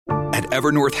At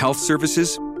Evernorth Health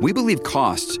Services, we believe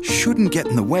costs shouldn't get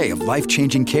in the way of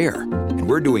life-changing care, and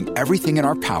we're doing everything in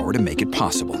our power to make it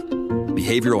possible.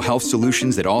 Behavioral health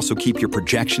solutions that also keep your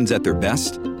projections at their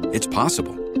best? It's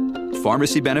possible.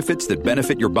 Pharmacy benefits that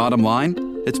benefit your bottom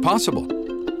line? It's possible.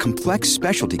 Complex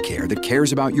specialty care that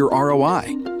cares about your ROI?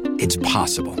 It's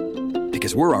possible.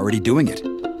 Because we're already doing it.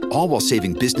 All while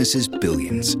saving businesses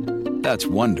billions. That's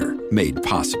Wonder made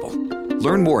possible.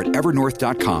 Learn more at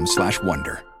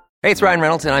evernorth.com/wonder. Hey, it's Ryan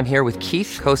Reynolds, and I'm here with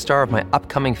Keith, co-star of my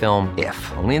upcoming film, If,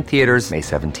 only in theaters May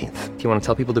 17th. Do you want to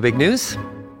tell people the big news?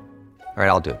 All right,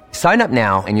 I'll do it. Sign up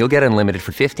now and you'll get unlimited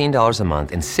for $15 a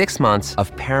month and 6 months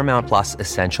of Paramount Plus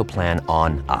Essential Plan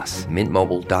on us.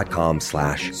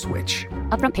 MintMobile.com/switch.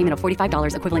 Upfront payment of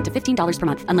 $45 equivalent to $15 per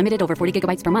month. Unlimited over 40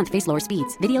 gigabytes per month. Face lower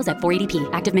speeds. Videos at 480p.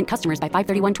 Active Mint customers by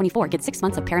 531.24 get 6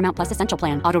 months of Paramount Plus Essential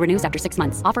Plan. Auto renews after 6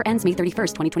 months. Offer ends May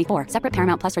 31st, 2024. Separate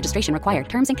Paramount Plus registration required.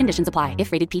 Terms and conditions apply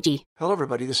if rated PG. Hello,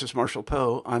 everybody. This is Marshall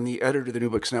Poe. I'm the editor of the New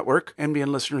Books Network.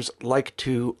 NBN listeners like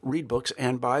to read books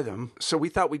and buy them. So we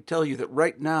thought we'd tell you that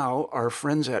right now, our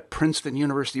friends at Princeton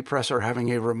University Press are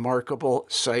having a remarkable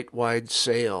site-wide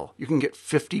sale. You can get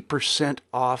 50%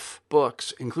 off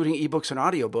books, including ebooks and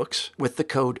audiobooks, with the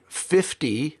code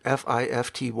 50,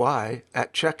 F-I-F-T-Y,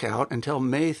 at checkout until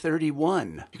May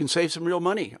 31. You can save some real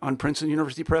money on Princeton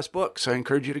University Press books. I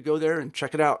encourage you to go there and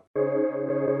check it out.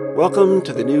 Welcome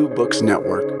to the New Books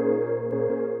Network.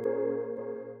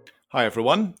 Hi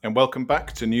everyone, and welcome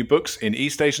back to New Books in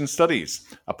East Asian Studies,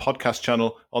 a podcast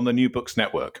channel on the New Books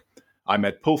Network. I'm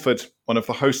Ed Pulford, one of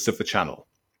the hosts of the channel.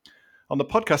 On the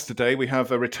podcast today, we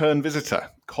have a return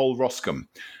visitor, Cole Roscombe,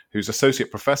 who's Associate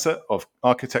Professor of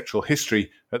Architectural History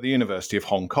at the University of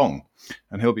Hong Kong.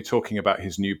 And he'll be talking about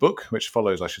his new book, which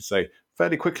follows, I should say,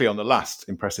 fairly quickly on the last,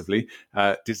 impressively,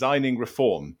 Designing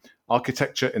Reform,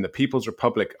 Architecture in the People's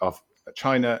Republic of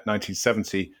China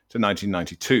 1970 to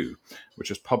 1992, which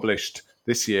was published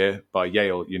this year by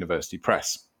Yale University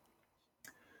Press.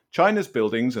 China's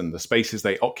buildings and the spaces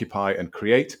they occupy and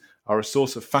create are a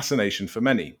source of fascination for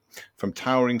many, from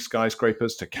towering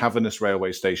skyscrapers to cavernous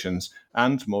railway stations,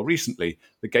 and, more recently,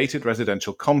 the gated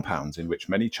residential compounds in which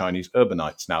many Chinese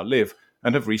urbanites now live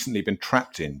and have recently been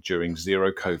trapped in during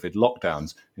zero-COVID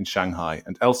lockdowns in Shanghai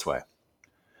and elsewhere.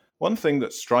 One thing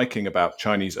that's striking about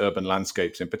Chinese urban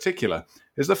landscapes in particular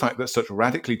is the fact that such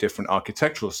radically different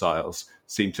architectural styles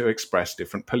seem to express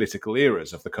different political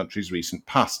eras of the country's recent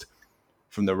past,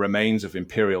 from the remains of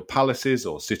imperial palaces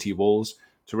or city walls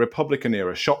to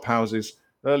Republican-era shophouses,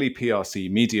 early PRC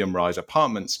medium-rise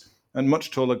apartments, and much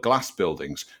taller glass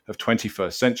buildings of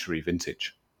 21st century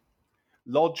vintage.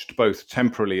 Lodged both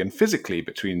temporally and physically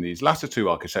between these latter two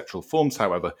architectural forms,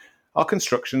 however, are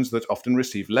constructions that often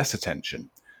receive less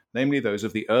attention, namely those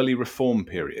of the early reform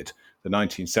period, the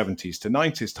 1970s to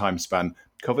 90s time span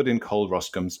covered in Cole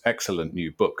Roscombe's excellent new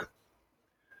book.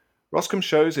 Roscombe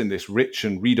shows in this rich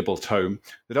and readable tome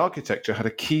that architecture had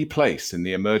a key place in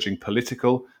the emerging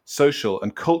political, social,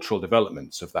 and cultural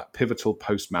developments of that pivotal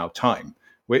post-Mao time,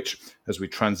 which, as we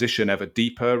transition ever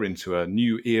deeper into a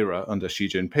new era under Xi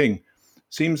Jinping,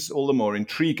 seems all the more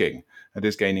intriguing and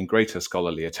is gaining greater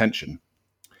scholarly attention.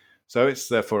 So it's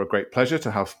therefore a great pleasure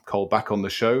to have Cole back on the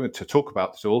show and to talk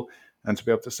about it all, and to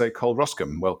be able to say, Cole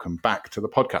Roscombe, welcome back to the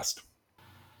podcast.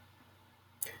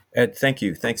 Ed, thank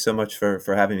you. Thanks so much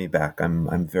for having me back.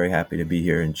 I'm very happy to be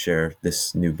here and share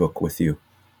this new book with you.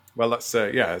 Well, that's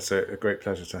it's a great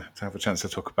pleasure to have a chance to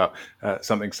talk about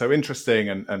something so interesting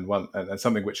and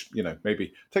something which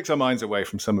maybe takes our minds away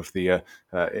from some of the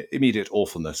immediate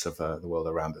awfulness of the world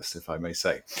around us, if I may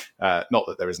say. Not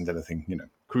that there isn't anything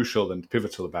crucial and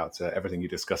pivotal about everything you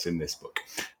discuss in this book.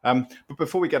 But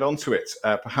before we get on to it,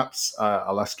 perhaps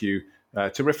I'll ask you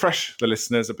to refresh the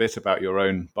listeners a bit about your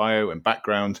own bio and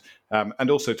background, and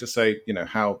also to say,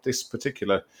 how this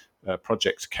particular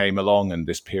project came along and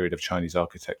this period of Chinese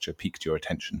architecture piqued your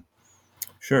attention.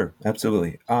 Sure,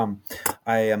 absolutely.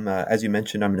 I am, as you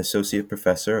mentioned, I'm an associate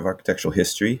professor of architectural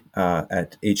history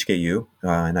at HKU,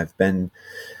 and I've been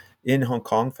in Hong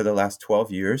Kong for the last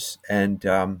 12 years. And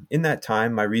in that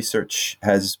time, my research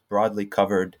has broadly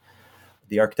covered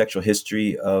the architectural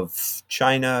history of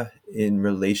China in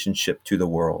relationship to the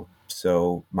world.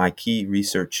 So my key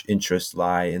research interests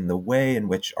lie in the way in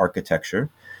which architecture,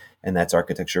 and that's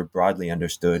architecture broadly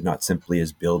understood, not simply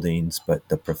as buildings, but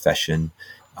the profession,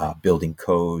 building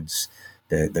codes,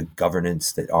 the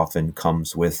governance that often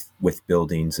comes with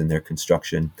buildings and their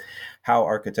construction, how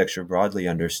architecture broadly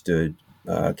understood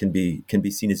can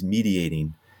be seen as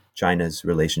mediating China's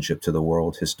relationship to the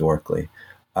world historically.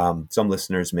 Some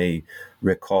listeners may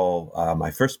recall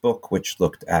my first book, which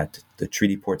looked at the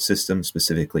treaty port system,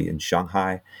 specifically in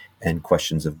Shanghai, and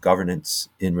questions of governance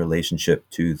in relationship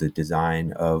to the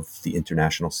design of the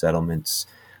international settlements,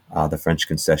 the French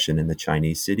concession in the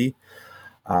Chinese city.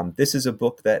 This is a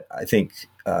book that I think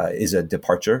is a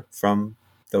departure from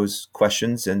those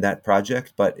questions in that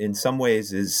project, but in some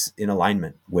ways is in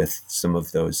alignment with some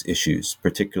of those issues,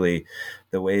 particularly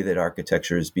the way that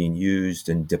architecture is being used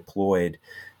and deployed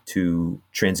to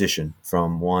transition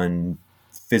from one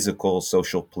physical,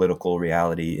 social, political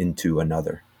reality into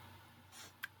another.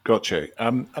 Gotcha.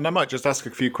 And I might just ask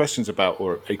a few questions about,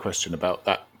 or a question about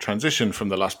that transition from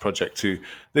the last project to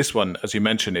this one. As you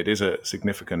mentioned, it is a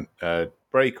significant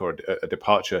break or a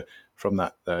departure from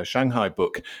that Shanghai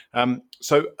book.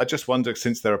 So I just wonder,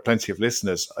 since there are plenty of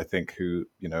listeners, I think, who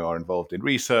are involved in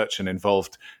research and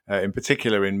involved in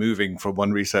particular in moving from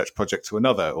one research project to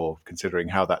another, or considering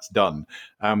how that's done,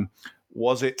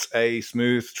 was it a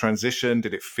smooth transition?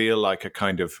 Did it feel like a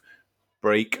kind of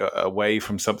break away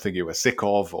from something you were sick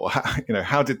of, or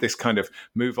how did this kind of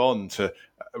move on to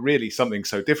really something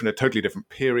so different, a totally different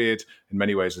period, in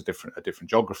many ways a different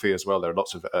geography as well? There are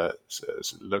lots of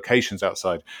locations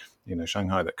outside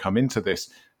Shanghai that come into this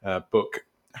book.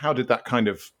 How did that kind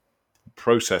of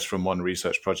process from one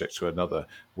research project to another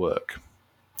work?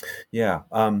 Yeah,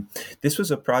 this was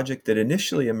a project that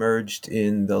initially emerged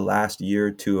in the last year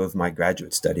or two of my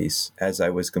graduate studies as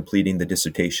I was completing the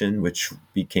dissertation, which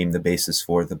became the basis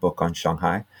for the book on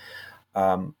Shanghai.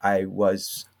 I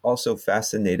was also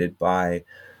fascinated by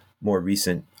more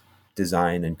recent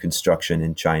design and construction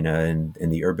in China and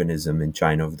the urbanism in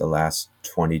China over the last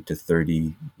 20 to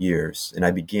 30 years. And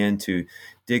I began to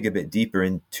dig a bit deeper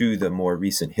into the more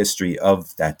recent history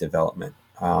of that development.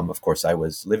 Of course, I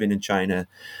was living in China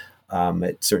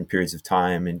at certain periods of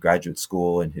time in graduate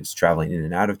school and was traveling in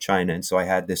and out of China. And so I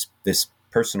had this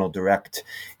personal direct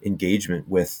engagement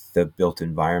with the built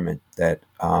environment that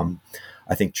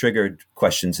I think triggered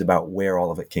questions about where all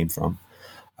of it came from.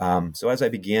 So as I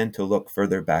began to look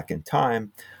further back in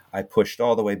time, I pushed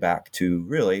all the way back to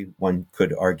really, one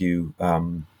could argue,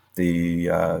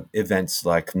 the events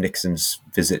like Nixon's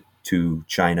visit to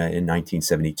China in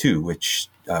 1972, which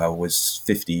was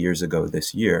 50 years ago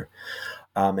this year.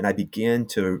 And I began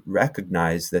to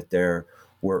recognize that there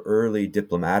were early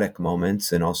diplomatic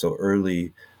moments and also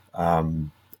early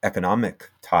economic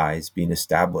ties being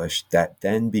established that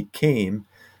then became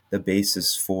the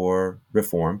basis for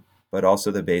reform, but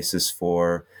also the basis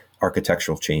for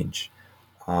architectural change.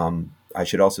 I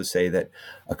should also say that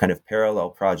a kind of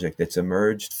parallel project that's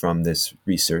emerged from this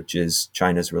research is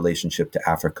China's relationship to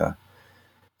Africa.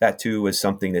 That too was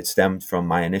something that stemmed from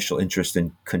my initial interest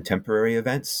in contemporary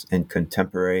events and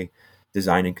contemporary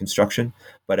design and construction.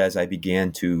 But as I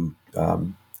began to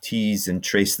tease and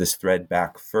trace this thread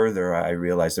back further, I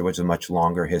realized there was a much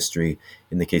longer history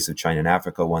in the case of China and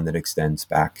Africa, one that extends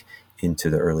back into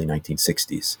the early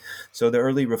 1960s. So the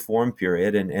early reform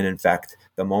period, and in fact,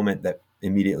 the moment that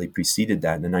immediately preceded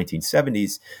that in the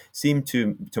 1970s, seemed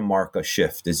to mark a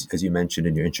shift, as you mentioned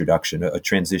in your introduction, a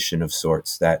transition of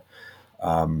sorts that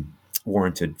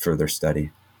warranted further study.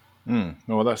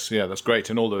 Well, that's great,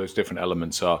 and all those different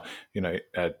elements are,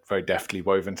 very deftly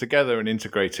woven together and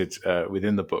integrated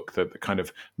within the book. The kind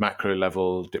of macro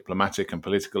level diplomatic and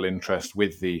political interest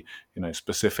with the,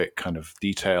 specific kind of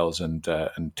details and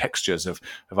textures of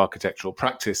architectural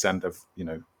practice and of,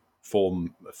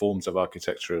 forms of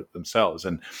architecture themselves.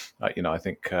 And I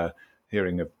think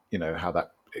hearing of how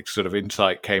that sort of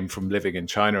insight came from living in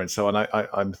China and so on,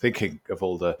 I'm thinking of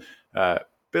all the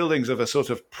buildings of a sort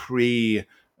of pre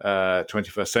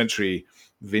 21st century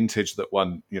vintage that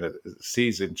one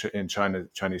sees in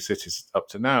Chinese cities up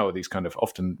to now. These kind of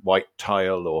often white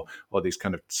tile or these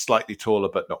kind of slightly taller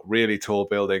but not really tall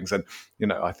buildings. And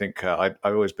I think I've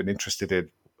always been interested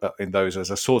in those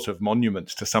as a sort of monument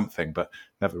to something, but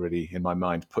never really in my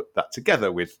mind put that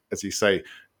together with, as you say,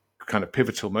 kind of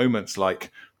pivotal moments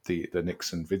like the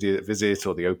Nixon visit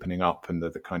or the opening up and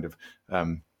the kind of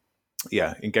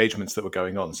engagements that were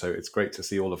going on. So it's great to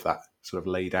see all of that sort of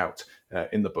laid out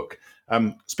in the book.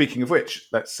 Speaking of which,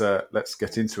 let's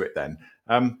get into it then.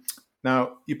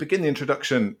 Now, you begin the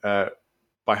introduction by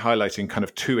highlighting kind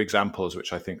of two examples,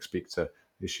 which I think speak to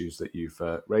issues that you've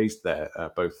raised there,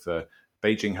 both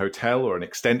Beijing Hotel, or an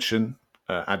extension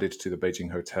added to the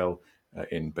Beijing Hotel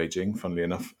in Beijing, funnily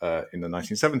enough, in the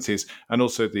 1970s, and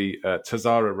also the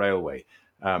Tazara Railway,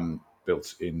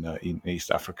 built in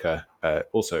East Africa,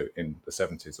 also in the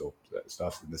 70s, or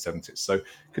started in the 70s. So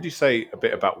could you say a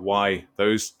bit about why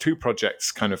those two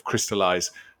projects kind of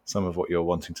crystallize some of what you're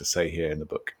wanting to say here in the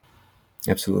book?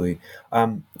 Absolutely.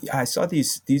 I saw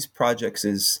these projects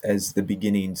as the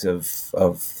beginnings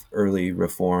of early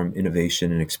reform,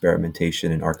 innovation, and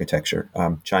experimentation in architecture.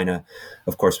 China,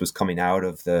 of course, was coming out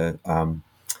of the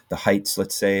heights,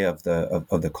 let's say, of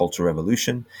the Cultural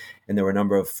Revolution, and there were a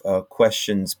number of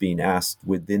questions being asked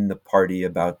within the party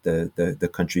about the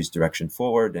country's direction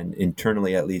forward, and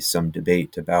internally, at least, some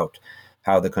debate about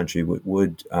how the country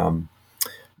would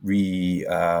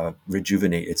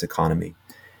rejuvenate its economy.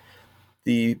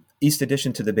 The East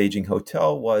addition to the Beijing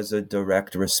Hotel was a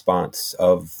direct response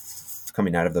of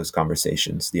coming out of those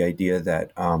conversations. The idea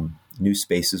that new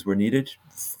spaces were needed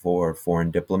for foreign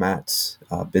diplomats,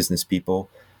 business people,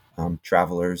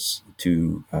 travelers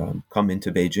to come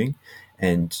into Beijing,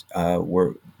 and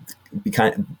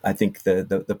I think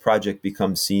the project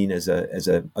becomes seen as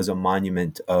a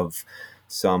monument of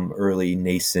some early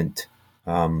nascent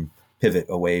pivot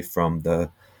away from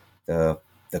the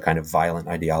kind of violent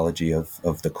ideology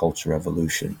of the Cultural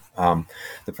Revolution.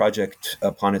 The project,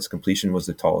 upon its completion, was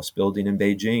the tallest building in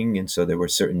Beijing, and so there were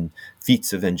certain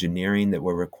feats of engineering that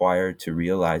were required to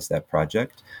realize that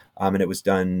project. And it was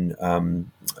done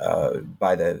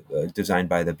designed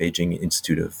by the Beijing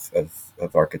Institute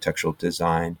of Architectural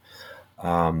Design,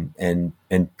 and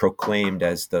proclaimed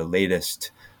as the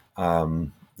latest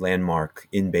landmark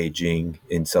in Beijing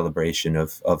in celebration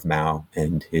of Mao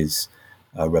and his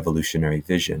revolutionary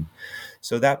vision.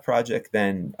 So that project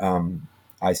then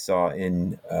I saw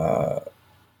in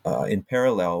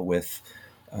parallel with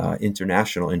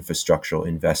international infrastructural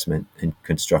investment and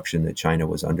construction that China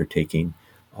was undertaking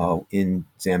in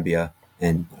Zambia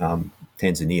and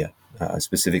Tanzania,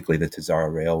 specifically the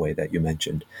Tazara Railway that you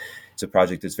mentioned. It's a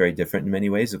project that's very different in many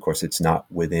ways. Of course, it's not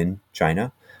within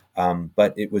China,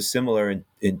 but it was similar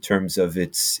in terms of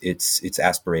its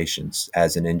aspirations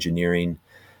as an engineering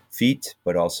feat,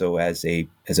 but also as a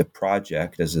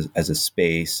project, as a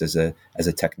space, as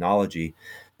a technology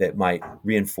that might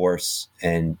reinforce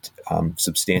and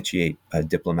substantiate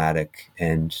diplomatic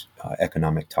and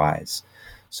economic ties.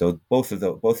 So both of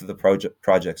the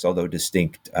projects, although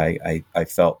distinct, I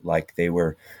felt like they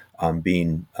were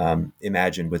being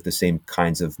imagined with the same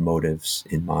kinds of motives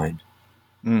in mind.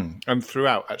 And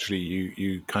throughout, actually,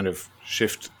 you kind of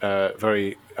shift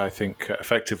very, I think,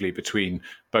 effectively between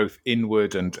both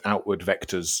inward and outward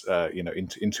vectors,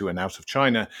 into and out of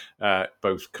China,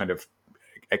 both kind of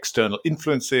external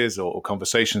influences or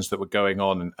conversations that were going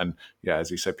on, and as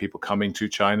you said, people coming to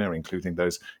China, including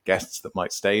those guests that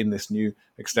might stay in this new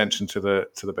extension to the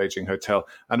Beijing Hotel,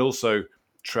 and also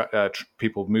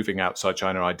people moving outside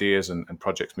China, ideas and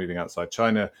projects moving outside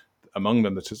China, among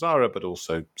them the Tazara, but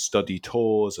also study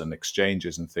tours and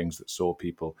exchanges and things that saw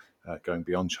people going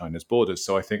beyond China's borders.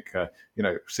 So I think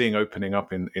seeing opening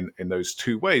up in those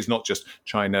two ways, not just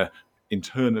China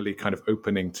internally kind of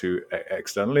opening to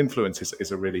external influence,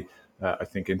 is a really I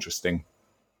think interesting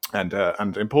and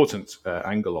important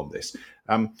angle on this.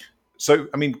 So,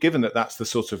 I mean, given that that's the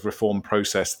sort of reform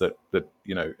process that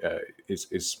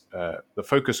is the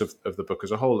focus of the book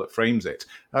as a whole, that frames it,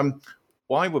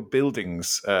 why were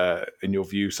buildings, in your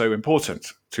view, so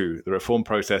important to the reform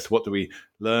process? What do we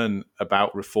learn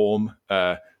about reform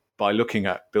by looking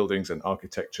at buildings and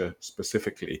architecture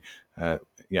specifically? I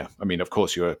mean, of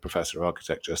course, you're a professor of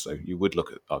architecture, so you would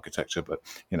look at architecture, but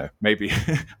maybe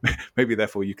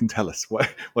therefore you can tell us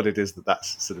what it is that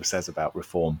sort of says about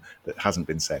reform that hasn't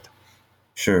been said.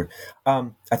 Sure.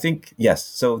 I think, yes.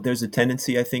 So there's a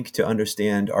tendency, I think, to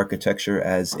understand architecture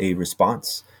as a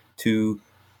response to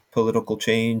political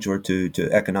change or to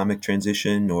economic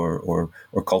transition or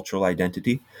cultural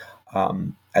identity.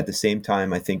 At the same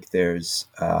time, I think there's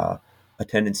a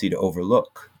tendency to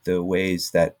overlook the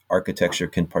ways that architecture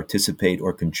can participate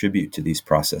or contribute to these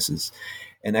processes.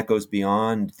 And that goes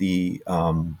beyond the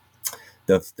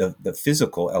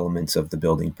physical elements of the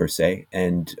building per se,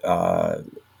 and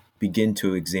begin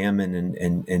to examine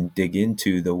and dig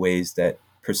into the ways that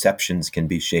perceptions can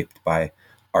be shaped by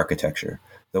architecture,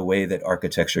 the way that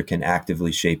architecture can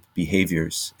actively shape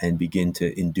behaviors and begin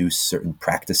to induce certain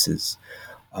practices.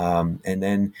 And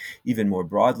then even more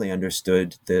broadly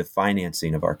understood, the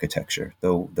financing of architecture,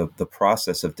 the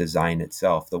process of design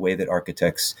itself, the way that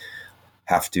architects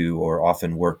have to or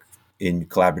often work in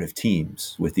collaborative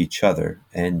teams with each other,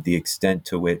 and the extent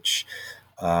to which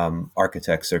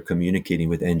architects are communicating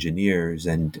with engineers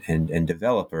and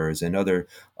developers and other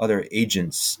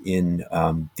agents in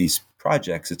these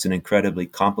projects. It's an incredibly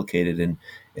complicated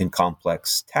and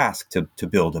complex task to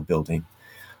build a building.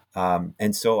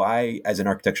 And so I, as an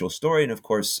architectural historian, of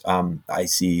course, I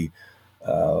see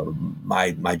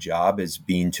my job as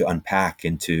being to unpack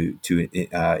and to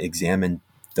examine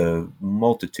the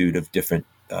multitude of different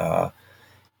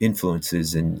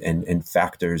influences and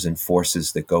factors and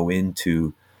forces that go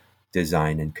into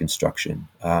design and construction.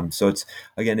 So it's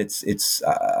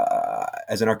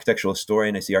as an architectural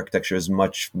historian, I see architecture as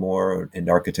much more, and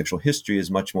architectural history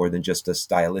is much more than just a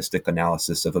stylistic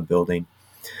analysis of a building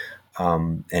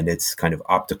and its kind of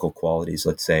optical qualities,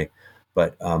 let's say,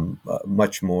 but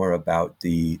much more about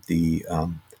the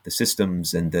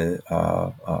systems and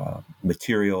the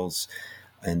materials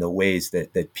and the ways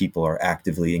that people are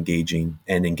actively engaging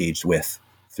and engaged with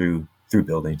through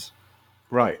buildings.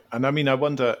 Right. And I mean, I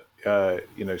wonder,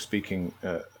 speaking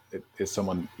as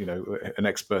someone, an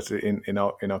expert in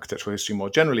architectural history more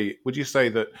generally, would you say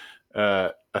that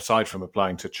aside from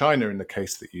applying to China in the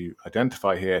case that you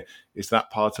identify here, is that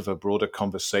part of a broader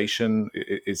conversation?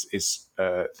 Is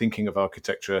thinking of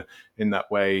architecture in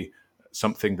that way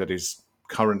something that is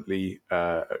currently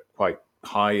quite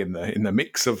high in the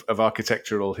mix of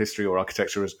architectural history or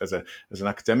architecture as an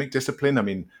academic discipline? I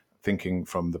mean, thinking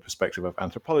from the perspective of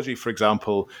anthropology, for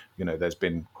example, there's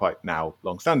been quite now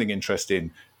long-standing interest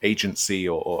in agency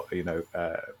or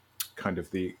kind of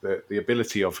the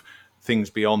ability of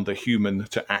things beyond the human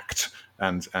to act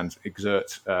and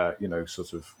exert,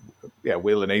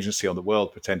 will and agency on the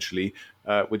world potentially.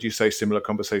 Would you say similar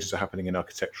conversations are happening in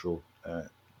architectural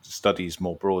studies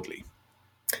more broadly?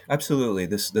 Absolutely.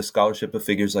 The scholarship of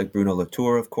figures like Bruno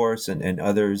Latour, of course, and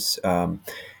others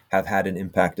have had an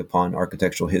impact upon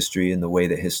architectural history in the way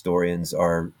that historians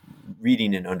are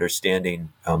reading and understanding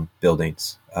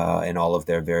buildings and all of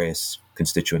their various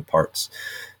constituent parts.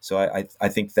 So I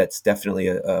think that's definitely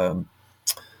a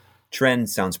trend.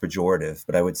 Sounds pejorative,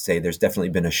 but I would say there's definitely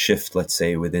been a shift, let's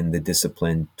say, within the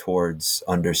discipline towards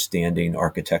understanding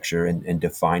architecture and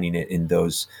defining it in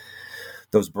those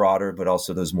broader, but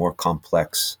also those more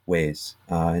complex ways.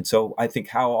 And so I think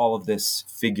how all of this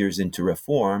figures into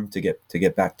reform, to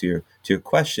get back to your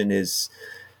question, is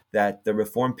that the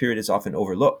reform period is often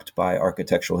overlooked by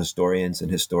architectural historians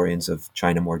and historians of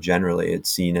China more generally. It's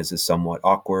seen as a somewhat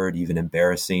awkward, even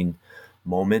embarrassing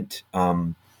moment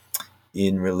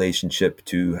in relationship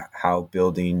to how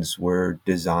buildings were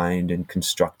designed and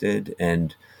constructed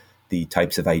and the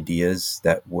types of ideas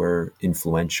that were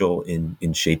influential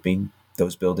in shaping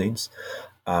those buildings.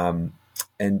 And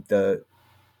the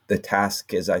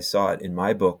task, as I saw it in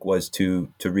my book, was to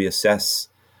reassess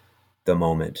the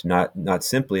moment, not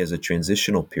simply as a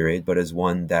transitional period, but as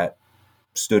one that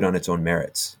stood on its own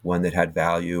merits, one that had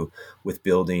value, with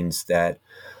buildings that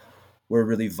were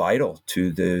really vital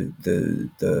to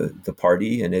the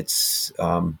party and its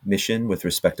mission with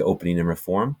respect to opening and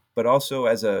reform, but also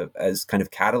as kind of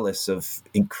catalysts of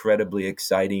incredibly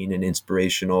exciting and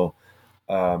inspirational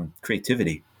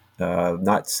creativity,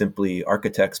 not simply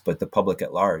architects, but the public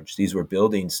at large. These were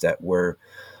buildings that were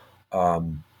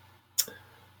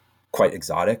quite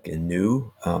exotic and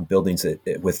new, buildings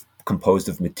with composed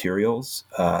of materials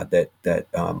that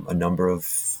a number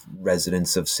of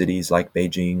residents of cities like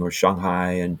Beijing or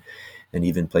Shanghai and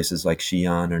even places like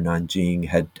Xi'an or Nanjing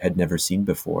had never seen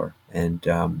before, and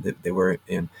they were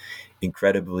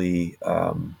incredibly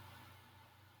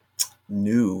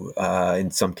new,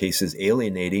 in some cases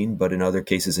alienating, but in other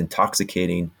cases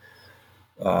intoxicating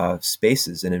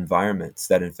spaces and environments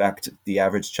that, in fact, the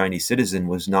average Chinese citizen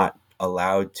was not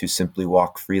allowed to simply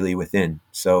walk freely within.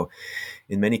 So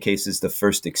in many cases, the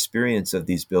first experience of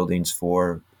these buildings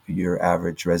for your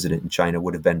average resident in China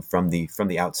would have been from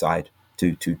the outside,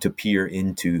 to peer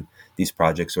into these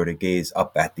projects or to gaze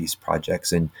up at these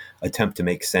projects and attempt to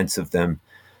make sense of them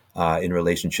in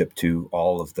relationship to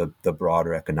all of the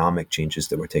broader economic changes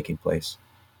that were taking place.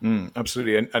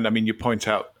 Absolutely. And I mean, you point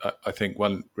out, I think,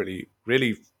 one really,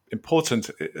 really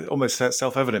important, almost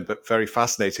self-evident, but very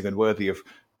fascinating and worthy of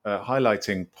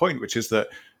highlighting point, which is that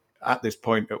at this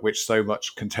point at which so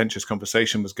much contentious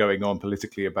conversation was going on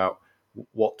politically about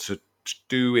what to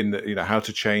do in the, how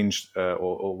to change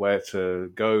or where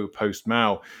to go post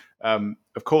Mao,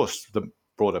 of course, the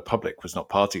broader public was not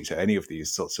party to any of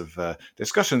these sorts of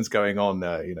discussions going on,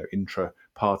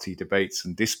 intra-party debates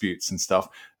and disputes and stuff.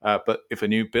 But if a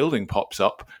new building pops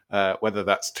up, whether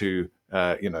that's to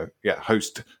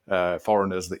host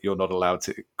foreigners that you're not allowed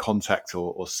to contact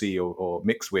or see or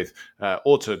mix with,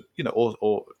 or to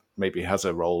or maybe has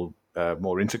a role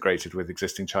more integrated with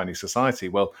existing Chinese society,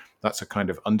 well, that's a kind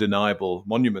of undeniable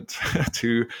monument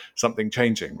to something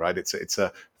changing, right? It's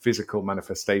a physical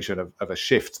manifestation of a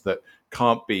shift that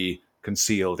can't be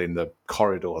concealed in the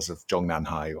corridors of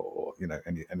Zhongnanhai or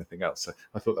anything else. So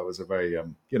I thought that was a very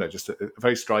just a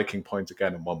very striking point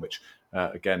again, and one which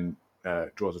again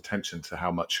draws attention to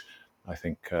how much I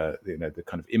think the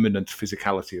kind of imminent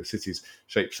physicality of cities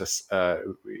shapes us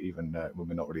even when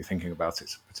we're not really thinking about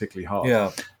it particularly hard.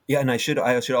 Yeah, and I should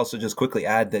also just quickly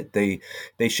add that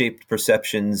they shaped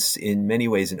perceptions in many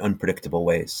ways, in unpredictable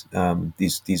ways.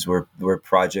 These were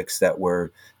projects that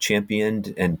were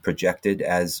championed and projected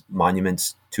as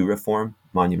monuments to reform,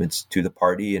 monuments to the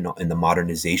party, and the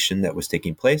modernization that was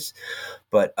taking place.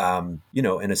 But and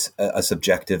a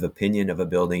subjective opinion of a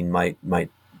building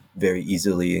might very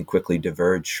easily and quickly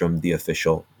diverge from the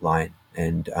official line,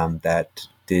 and that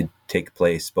did take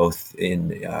place both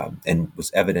in and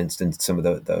was evidenced in some of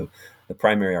the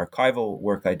primary archival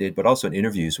work I did, but also in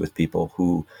interviews with people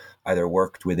who either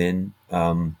worked within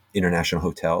international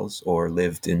hotels or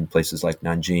lived in places like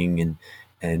Nanjing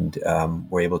and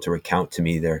were able to recount to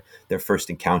me their first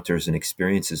encounters and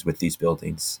experiences with these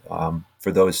buildings.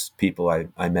 For those people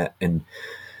I met and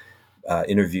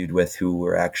interviewed with who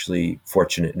were actually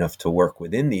fortunate enough to work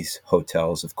within these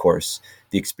hotels, of course,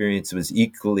 the experience was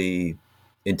equally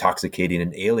intoxicating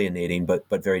and alienating, but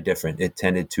very different. It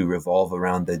tended to revolve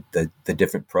around the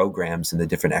different programs and the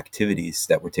different activities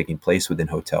that were taking place within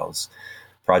hotels.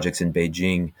 Projects in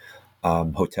Beijing,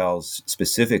 hotels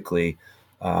specifically,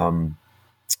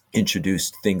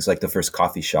 introduced things like the first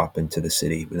coffee shop into the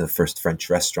city, the first French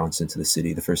restaurants into the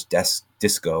city, the first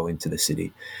disco into the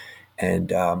city.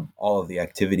 And all of the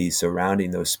activities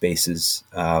surrounding those spaces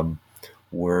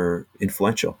were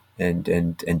influential and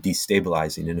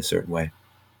destabilizing in a certain way.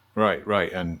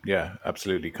 Right. And yeah,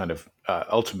 absolutely kind of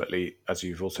ultimately, as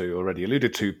you've also already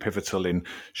alluded to, pivotal in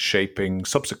shaping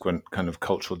subsequent kind of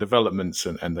cultural developments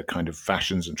and the kind of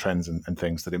fashions and trends and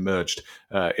things that emerged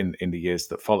in the years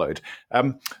that followed. I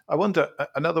wonder,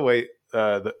 another way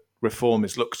that reform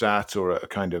is looked at, or a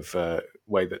kind of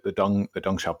way that the Deng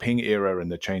Xiaoping era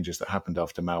and the changes that happened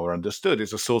after Mao were understood,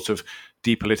 is a sort of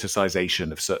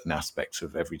depoliticization of certain aspects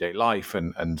of everyday life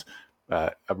and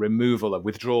a removal, a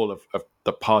withdrawal of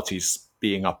the parties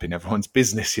being up in everyone's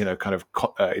business, kind of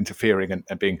interfering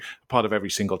and being part of every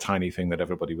single tiny thing that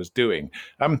everybody was doing.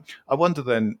 I wonder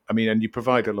then, and you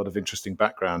provide a lot of interesting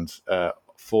background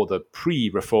for the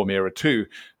pre-reform era too,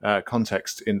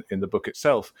 context in the book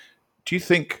itself. Do you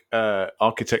think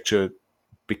architecture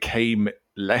became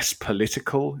less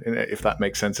political, if that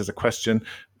makes sense as a question,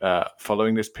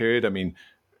 following this period?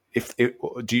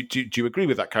 Do you agree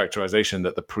with that characterization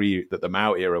that the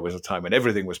Mao era was a time when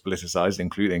everything was politicized,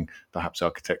 including perhaps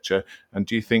architecture? And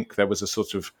do you think there was a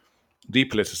sort of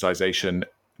depoliticization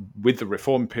with the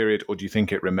reform period, or do you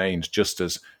think it remained just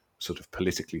as sort of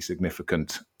politically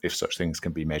significant, if such things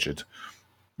can be measured?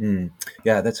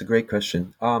 Yeah, that's a great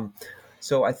question.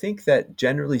 So I think that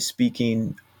generally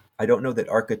speaking, I don't know that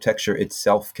architecture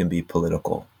itself can be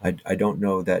political. I don't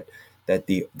know that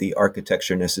the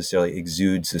architecture necessarily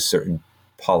exudes a certain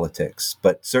politics,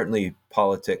 but certainly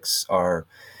politics are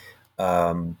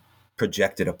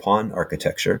projected upon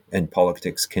architecture, and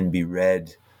politics can be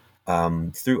read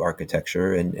through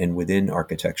architecture and within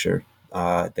architecture.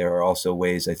 There are also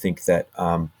ways, I think, that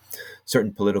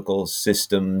certain political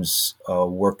systems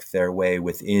work their way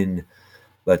within,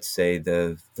 let's say,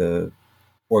 the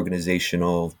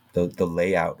organizational, the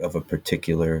layout of a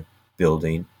particular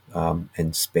building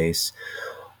and space.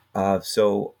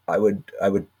 So I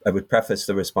would preface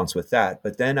the response with that,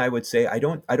 but then I would say I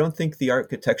don't think the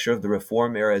architecture of the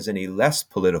reform era is any less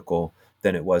political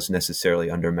than it was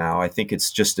necessarily under Mao. I think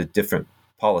it's just a different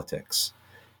politics,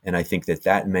 and I think that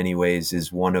in many ways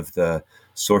is one of the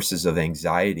sources of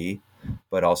anxiety,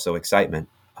 but also excitement.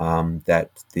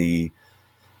 That the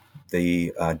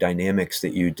dynamics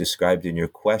that you described in your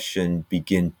question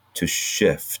begin to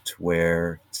shift,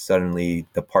 where suddenly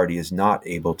the party is not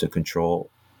able to control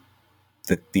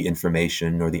the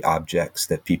information or the objects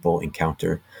that people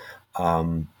encounter.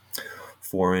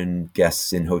 Foreign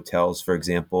guests in hotels, for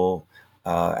example,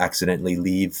 accidentally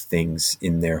leave things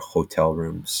in their hotel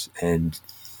rooms, and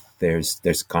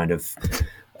there's kind of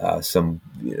some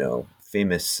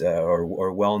famous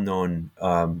or well-known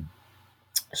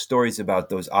stories about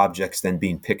those objects then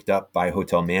being picked up by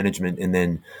hotel management and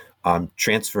then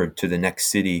transferred to the next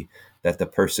city that the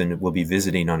person will be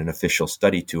visiting on an official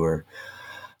study tour.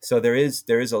 So there is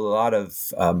a lot of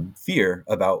fear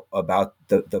about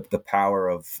the power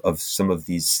of some of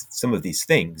these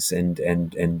things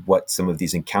and what some of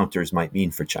these encounters might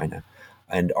mean for China,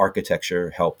 and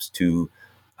architecture helps to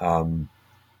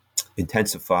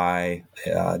intensify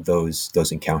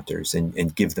those encounters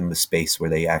and give them a space where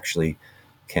they actually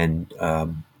can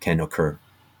occur.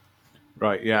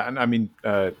 Right. Yeah. And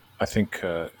I think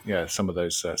some of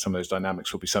those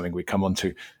dynamics will be something we come on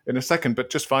to in a second. But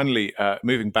just finally,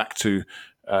 moving back to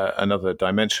another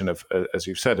dimension of, as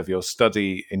you've said, of your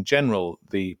study in general,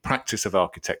 the practice of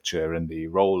architecture and the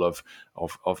role of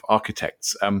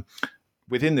architects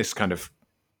within this kind of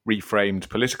reframed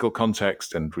political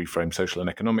context and reframed social and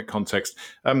economic context.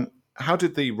 How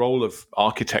did the role of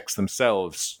architects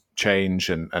themselves change,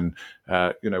 and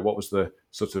what was the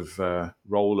sort of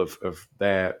role of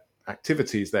their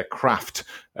activities, their craft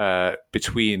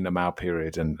between the Mao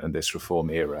period and this reform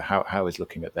era? How is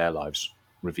looking at their lives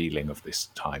revealing of this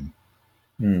time?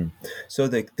 So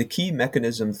the key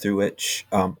mechanism through which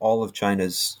all of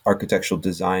China's architectural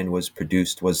design was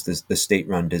produced was the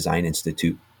state-run Design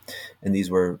Institute. And these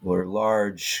were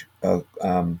large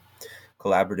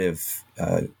collaborative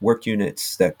work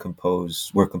units that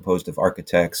were composed of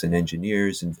architects and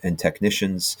engineers and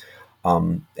technicians,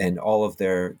 and all of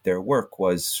their work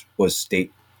was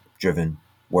state-driven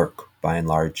work by and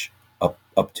large,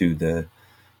 up to the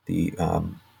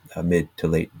mid to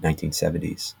late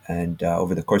 1970s. And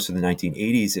over the course of the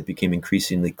 1980s, it became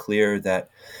increasingly clear that,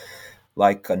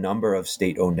 like a number of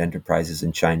state-owned enterprises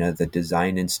in China, the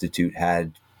Design Institute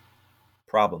had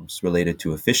problems related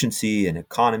to efficiency and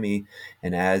economy.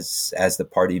 And as the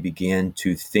party began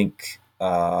to think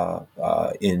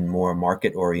in more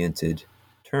market-oriented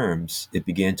terms, it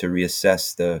began to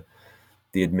reassess the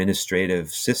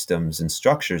administrative systems and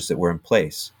structures that were in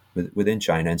place within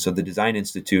China. And so the Design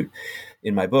Institute,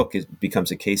 in my book,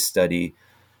 becomes a case study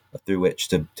through which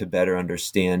to better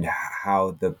understand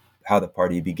how the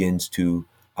party begins to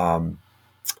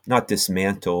not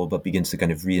dismantle, but begins to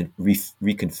kind of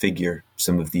reconfigure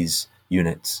some of these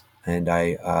units. And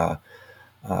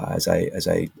as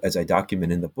I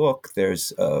document in the book,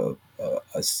 there's a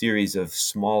series of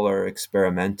smaller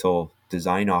experimental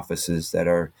design offices that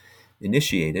are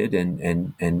initiated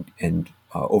and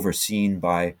overseen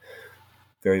by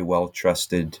very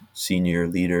well-trusted senior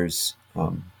leaders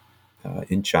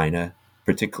in China,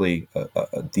 particularly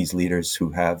these leaders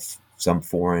who have some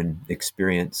foreign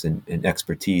experience and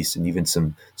expertise, and even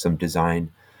some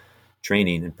design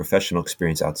training and professional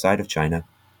experience outside of China.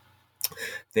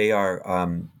 They are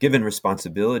given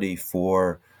responsibility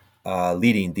for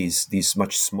leading these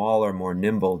much smaller, more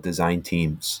nimble design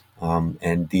teams.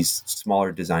 And these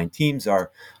smaller design teams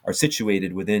are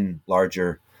situated within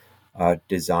larger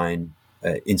design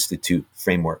institute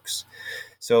frameworks.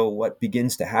 So what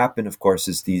begins to happen, of course,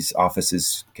 is these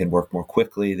offices can work more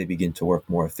quickly. They begin to work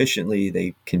more efficiently.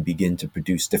 They can begin to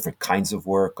produce different kinds of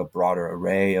work, a broader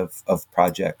array of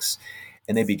projects,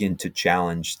 and they begin to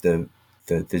challenge the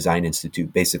Design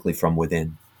Institute basically from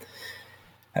within.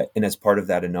 And as part of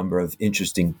that, a number of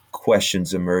interesting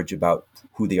questions emerge about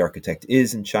who the architect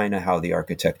is in China, how the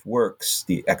architect works,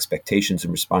 the expectations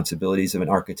and responsibilities of an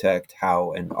architect,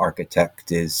 how an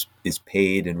architect is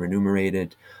paid and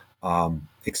remunerated,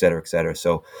 et cetera, et cetera.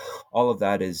 So all of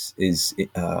that is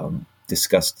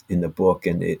discussed in the book,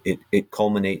 and it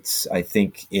culminates, I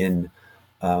think, in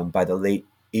by the late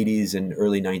 80s and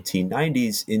early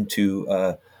 1990s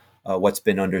into what's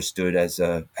been understood as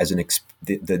the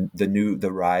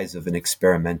rise of an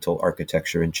experimental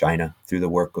architecture in China through the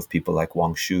work of people like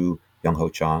Wang Shu, Yang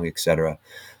Hochang, et cetera.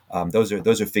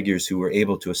 Those are figures who were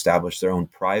able to establish their own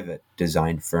private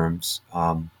design firms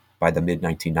by the mid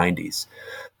 1990s.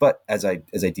 But as I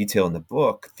detail in the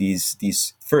book,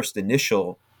 these first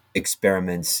initial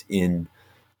experiments in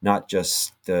not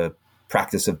just the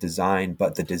practice of design,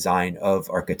 but the design of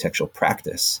architectural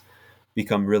practice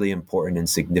become really important and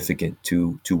significant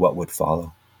to what would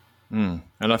follow. And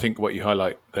I think what you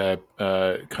highlight there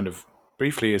kind of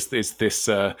briefly is this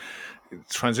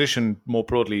transition more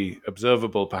broadly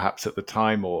observable perhaps at the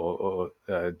time or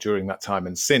during that time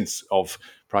and since of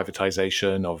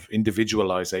privatization, of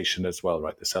individualization as well,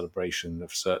 right? The celebration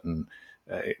of certain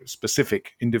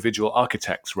specific individual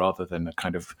architects rather than a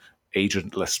kind of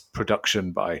agentless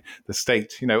production by the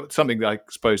state. Something that I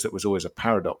suppose that was always a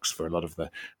paradox for a lot of the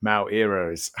Mao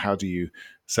era is how do you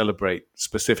celebrate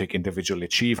specific individual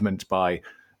achievement by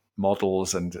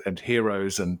models and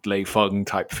heroes and Lei Feng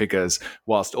type figures,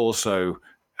 whilst also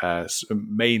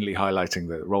mainly highlighting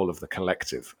the role of the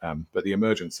collective. But the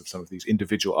emergence of some of these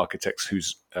individual architects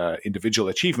whose individual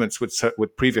achievements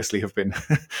would previously have been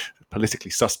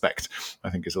politically suspect, I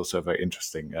think is also a very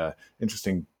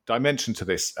interesting dimension to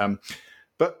this.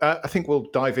 But I think we'll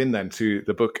dive in then to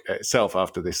the book itself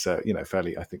after this,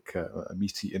 fairly, I think,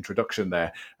 meaty introduction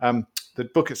there. The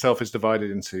book itself is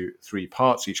divided into three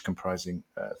parts, each comprising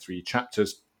three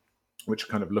chapters, which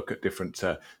kind of look at different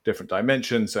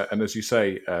dimensions, and as you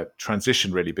say,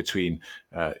 transition really between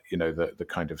the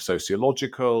kind of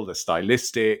sociological, the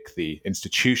stylistic, the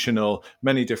institutional,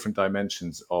 many different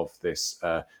dimensions of this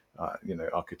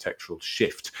architectural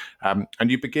shift. And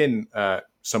you begin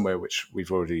somewhere which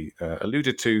we've already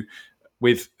alluded to,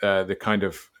 with the kind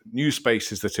of new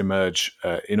spaces that emerge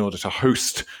in order to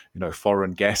host,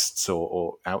 foreign guests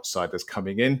or outsiders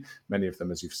coming in. Many of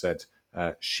them, as you've said,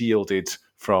 shielded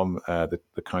from the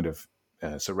kind of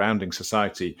surrounding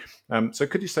society. So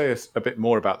could you say a bit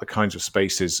more about the kinds of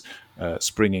spaces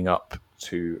springing up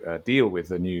to deal with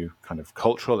the new kind of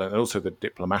cultural and also the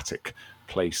diplomatic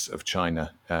place of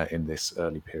China in this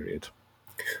early period?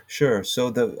 Sure. So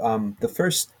the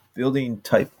first building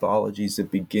typologies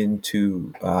that begin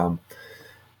to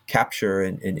capture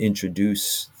and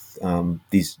introduce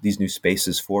these new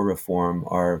spaces for reform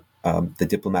are the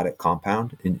diplomatic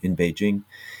compound in Beijing,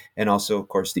 and also, of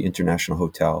course, the International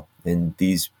Hotel. And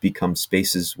these become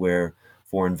spaces where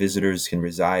foreign visitors can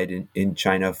reside in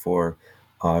China for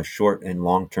short and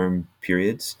long-term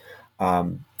periods.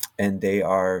 And they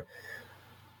are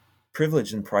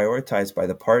privileged and prioritized by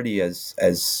the party as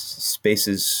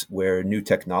spaces where new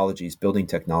technologies, building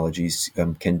technologies,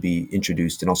 can be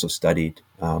introduced and also studied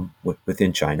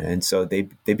within China. And so they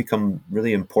become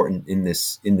really important in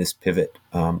this pivot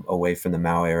away from the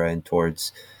Mao era and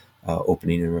towards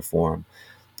opening and reform.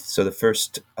 So the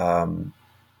first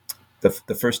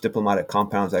diplomatic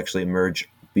compounds actually emerge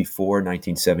before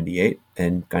 1978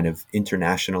 and kind of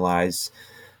internationalize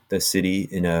the city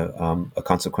in a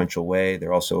consequential way. There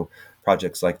are also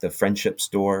projects like the Friendship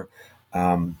Store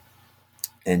and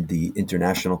the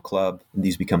International Club. And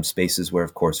these become spaces where,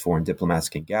 of course, foreign diplomats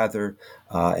can gather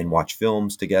and watch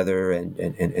films together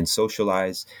and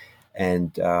socialize.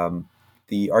 And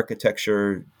the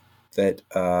architecture that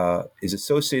is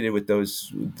associated with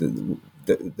those,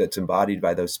 that's embodied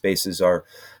by those spaces have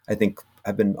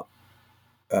been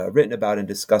written about and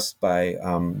discussed by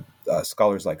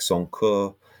scholars like Song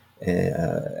Ke,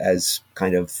 as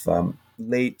kind of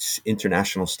late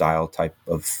international style type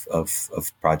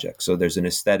of project. So there's an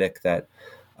aesthetic that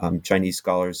Chinese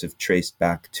scholars have traced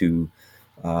back to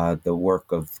the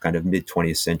work of kind of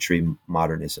mid-20th century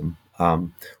modernism,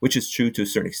 which is true to a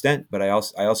certain extent. But I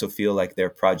also feel like they're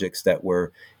projects that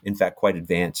were in fact quite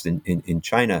advanced in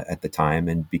China at the time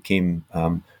and became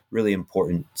really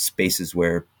important spaces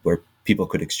where people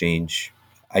could exchange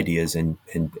ideas and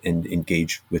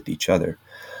engage with each other.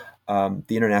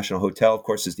 The International Hotel, of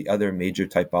course, is the other major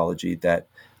typology that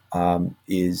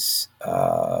is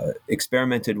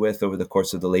experimented with over the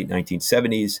course of the late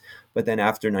 1970s. But then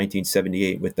after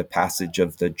 1978, with the passage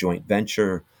of the joint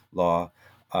venture law,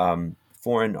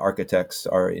 foreign architects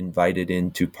are invited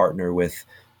in to partner with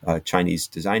Chinese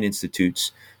design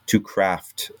institutes to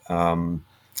craft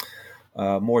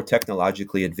more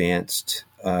technologically advanced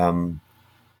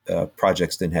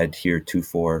projects than had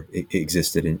heretofore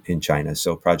existed in China.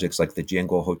 So projects like the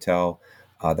Jianguo Hotel,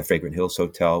 the Fragrant Hills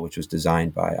Hotel, which was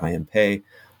designed by I.M. Pei,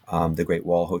 the Great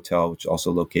Wall Hotel, which is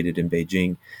also located in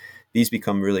Beijing. These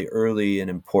become really early and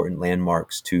important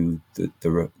landmarks to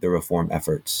the reform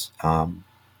efforts.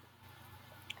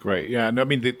 Great, yeah. And I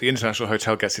mean, the International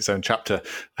Hotel gets its own chapter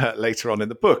later on in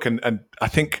the book, and I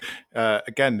think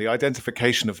again the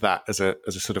identification of that as a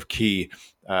sort of key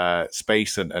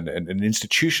space and an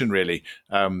institution really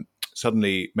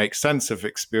suddenly makes sense of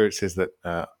experiences that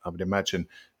I would imagine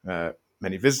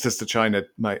many visitors to China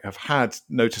might have had,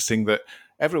 noticing that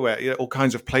everywhere, all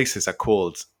kinds of places are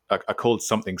called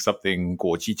something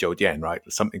国际酒店, right?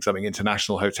 Something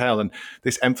international hotel. And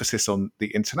this emphasis on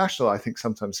the international, I think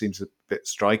sometimes seems a bit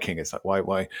striking. It's like,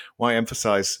 why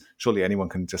emphasize? Surely anyone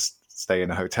can just stay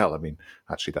in a hotel. I mean,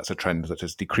 actually, that's a trend that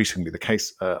is decreasingly the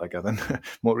case, I gather,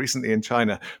 more recently in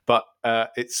China. But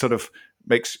it sort of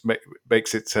makes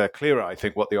it clearer, I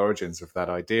think, what the origins of that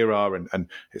idea are. And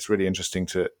it's really interesting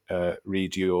to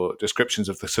read your descriptions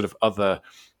of the sort of other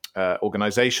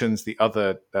organizations, the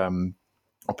other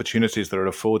opportunities that are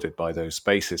afforded by those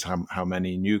spaces, how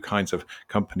many new kinds of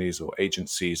companies or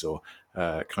agencies or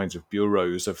kinds of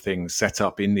bureaus of things set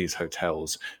up in these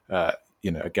hotels,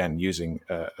 again, using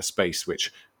a space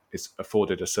which is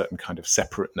afforded a certain kind of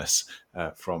separateness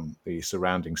from the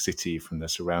surrounding city, from the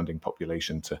surrounding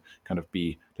population, to kind of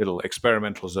be little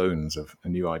experimental zones of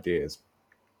new ideas.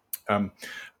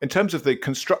 In terms of the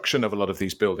construction of a lot of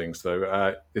these buildings,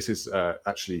 though, this is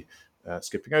actually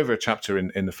skipping over a chapter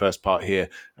in the first part here.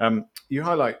 You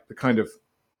highlight the kind of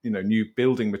new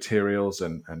building materials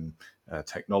and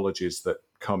technologies that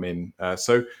come in.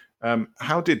 So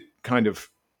how did kind of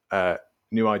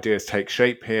new ideas take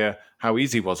shape here? How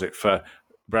easy was it for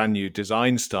brand new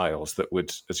design styles that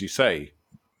would, as you say,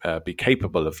 be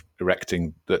capable of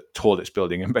erecting the tallest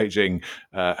building in Beijing?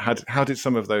 How did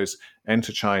some of those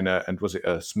enter China, and was it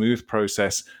a smooth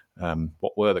process?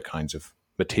 What were the kinds of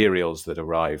materials that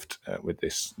arrived with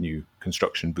this new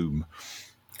construction boom.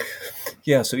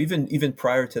 Yeah, so even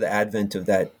prior to the advent of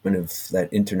that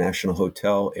international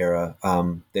hotel era,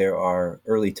 there are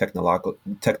early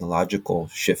technological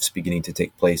shifts beginning to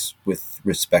take place with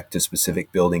respect to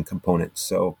specific building components.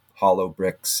 So hollow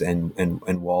bricks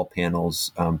and wall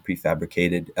panels,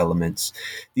 prefabricated elements.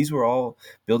 These were all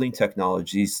building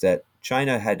technologies that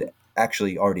China had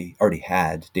actually already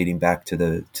had, dating back to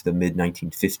the mid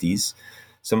 1950s.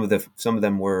 Some of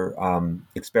them were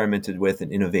experimented with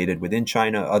and innovated within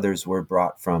China. Others were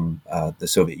brought from the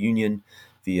Soviet Union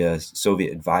via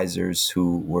Soviet advisors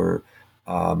who were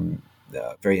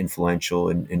very influential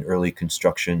in early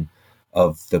construction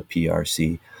of the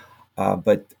PRC.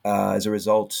 But as a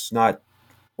result, not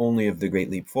only of the Great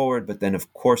Leap Forward, but then,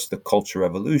 of course, the Cultural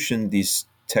Revolution, these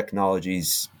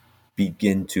technologies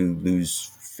begin to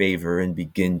lose favor and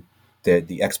begin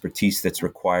the expertise that's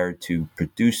required to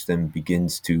produce them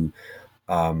begins to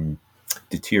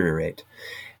deteriorate.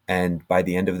 And by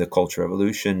the end of the Cultural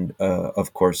Revolution,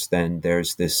 of course, then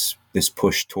there's this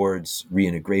push towards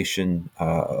reintegration,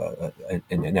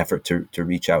 an effort to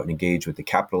reach out and engage with the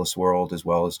capitalist world, as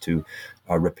well as to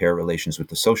repair relations with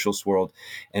the socialist world,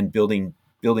 and building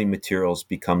materials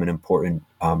become an important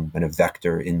kind of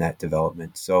vector in that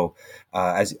development. So,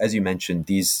 as you mentioned,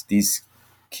 these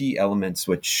key elements,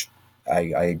 which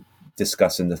I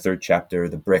discuss in the third chapter,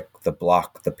 the brick, the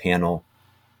block, the panel.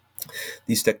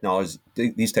 These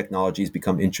technologies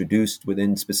become introduced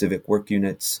within specific work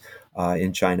units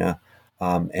in China,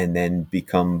 and then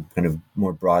become kind of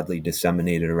more broadly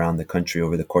disseminated around the country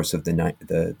over the course of the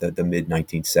mid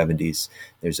 1970s.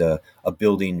 There's a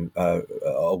building,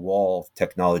 a wall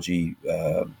technology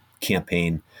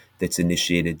campaign that's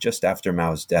initiated just after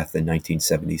Mao's death in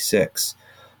 1976.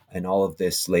 And all of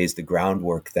this lays the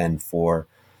groundwork then for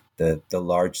the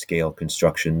large scale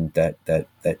construction that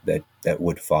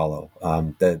would follow.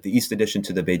 The East addition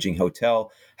to the Beijing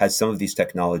Hotel has some of these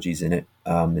technologies in it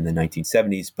in the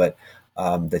 1970s, but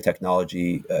the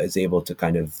technology is able to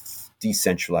kind of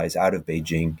decentralize out of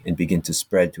Beijing and begin to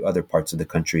spread to other parts of the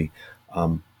country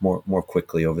more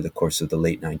quickly over the course of the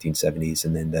late 1970s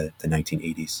and then the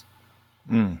 1980s.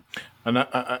 Mm. And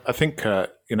I think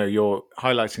you're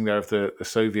highlighting there of the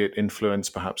Soviet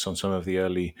influence, perhaps on some of the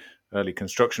early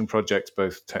construction projects,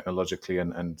 both technologically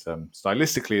and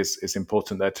stylistically, is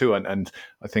important there too. And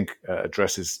I think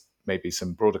addresses maybe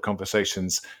some broader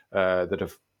conversations that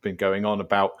have been going on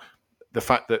about the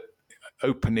fact that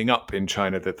opening up in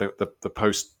China, that the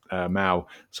post Mao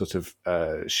sort of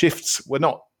shifts were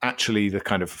not actually the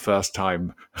kind of first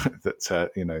time that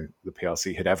the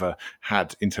PRC had ever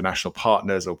had international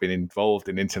partners or been involved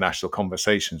in international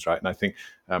conversations, right? And I think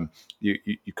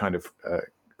you kind of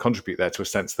contribute there to a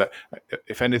sense that,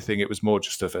 if anything, it was more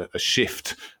just of a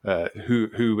shift,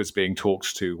 who was being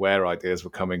talked to, where ideas were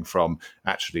coming from.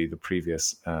 Actually, the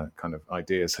previous kind of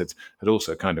ideas had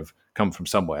also kind of come from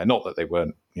somewhere. Not that they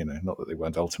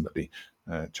weren't ultimately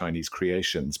Chinese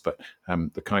creations, but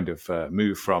the kind of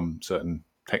move from certain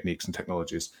techniques and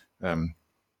technologies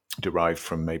derived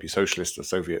from maybe socialist or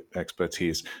Soviet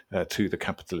expertise to the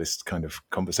capitalist kind of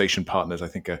conversation partners, I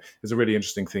think is a really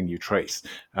interesting thing you trace.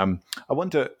 I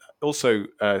wonder also,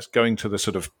 going to the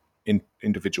sort of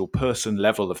individual person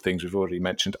level of things, we've already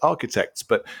mentioned architects,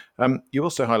 but you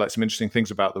also highlight some interesting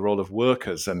things about the role of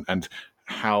workers and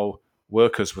how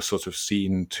workers were sort of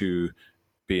seen to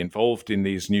be involved in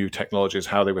these new technologies,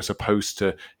 how they were supposed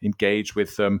to engage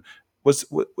with them. Was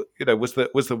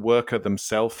the worker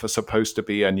themselves supposed to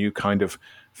be a new kind of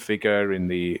figure in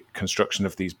the construction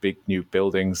of these big new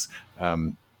buildings,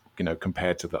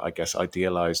 compared to the, I guess,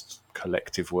 idealized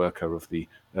collective worker of the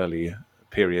early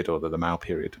period or the Mao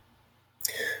period?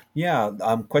 Yeah,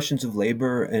 questions of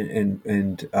labor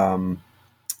and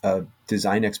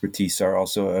design expertise are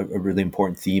also a really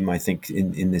important theme, I think,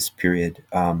 in this period.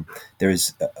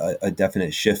 There's a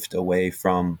definite shift away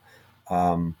from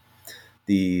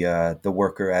the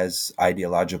worker as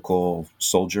ideological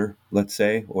soldier, let's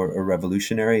say, or a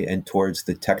revolutionary, and towards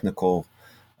the technical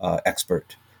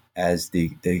expert as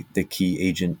the key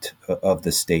agent of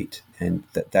the state. And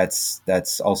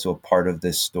that's also a part of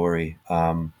this story.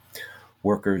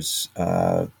 Workers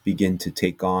begin to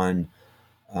take on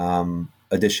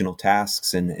additional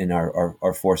tasks and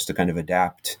are forced to kind of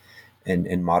adapt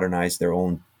and modernize their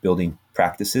own building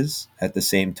practices. At the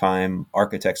same time,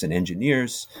 architects and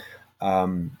engineers,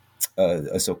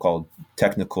 a so-called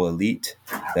technical elite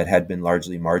that had been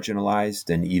largely marginalized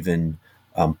and even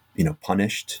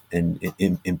punished and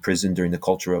imprisoned during the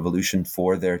Cultural Revolution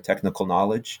for their technical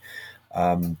knowledge,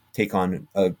 take on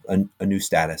a new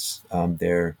status.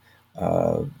 They're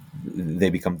they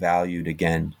become valued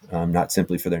again, not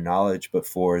simply for their knowledge, but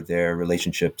for their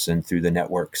relationships and through the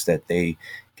networks that they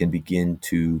can begin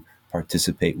to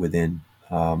participate within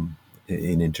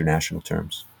in international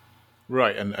terms.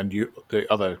 Right, and the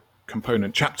other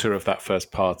component chapter of that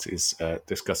first part is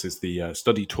discusses the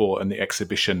study tour and the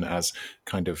exhibition as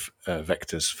kind of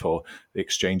vectors for the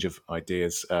exchange of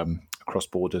ideas across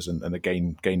borders and the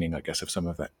gaining, I guess, of some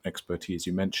of that expertise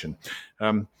you mentioned.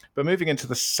 But moving into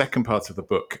the second part of the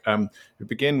book, we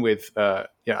begin with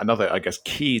another, I guess,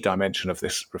 key dimension of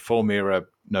this reform era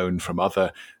known from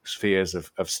other spheres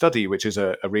of study, which is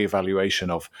a reevaluation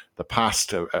of the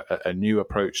past, a new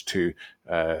approach to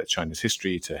China's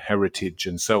history, to heritage,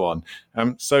 and so on.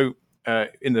 So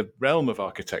in the realm of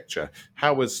architecture,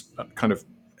 how was kind of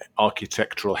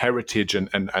architectural heritage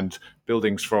and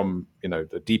buildings from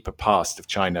the deeper past of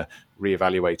China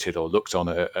reevaluated or looked on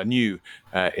anew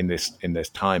in this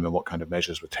time, and what kind of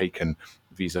measures were taken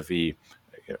vis-a-vis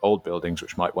old buildings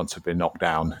which might once have been knocked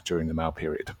down during the Mao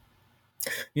period?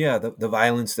 Yeah, the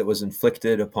violence that was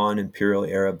inflicted upon imperial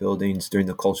era buildings during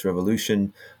the Cultural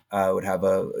Revolution would have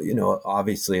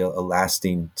obviously a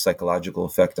lasting psychological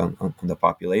effect on the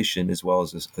population, as well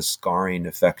as a scarring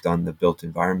effect on the built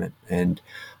environment. And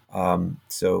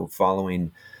so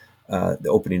following the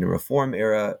opening and reform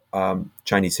era,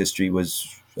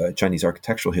 Chinese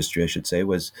architectural history, I should say,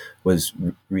 was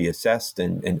reassessed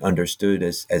and understood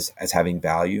as having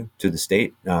value to the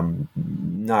state,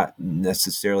 not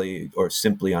necessarily or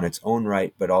simply on its own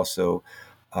right, but also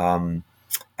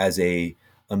as a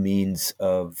means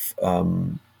of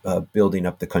building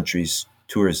up the country's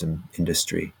tourism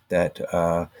industry.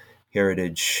 That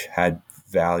heritage had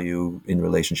value in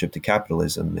relationship to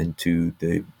capitalism and to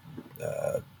the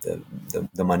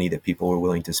money that people were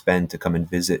willing to spend to come and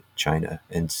visit China.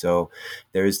 And so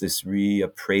there is this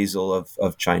reappraisal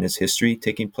of China's history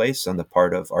taking place on the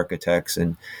part of architects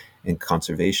and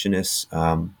conservationists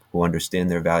who understand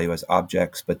their value as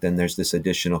objects. But then there's this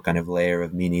additional kind of layer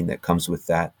of meaning that comes with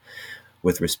that,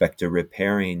 with respect to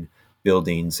repairing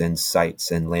buildings and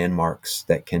sites and landmarks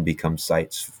that can become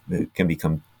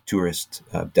tourist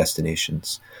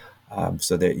destinations.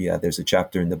 So there's a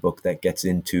chapter in the book that gets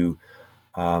into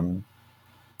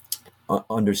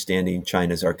understanding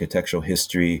China's architectural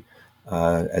history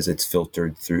as it's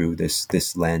filtered through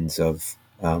this lens of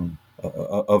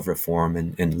reform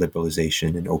and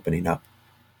liberalization and opening up.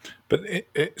 But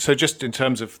so just in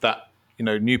terms of that,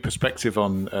 new perspective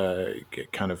on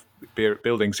kind of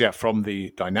buildings, from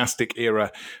the dynastic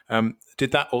era,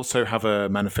 did that also have a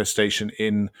manifestation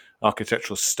in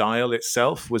architectural style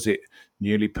itself? Was it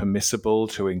newly permissible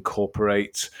to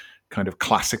incorporate kind of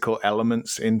classical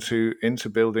elements into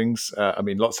buildings? I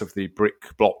mean, lots of the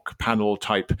brick block panel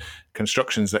type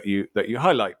constructions that you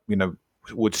highlight,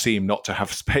 would seem not to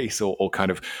have space or kind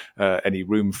of any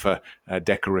room for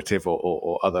decorative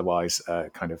or otherwise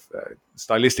kind of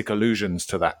stylistic allusions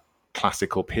to that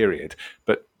classical period.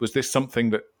 But was this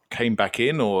something that came back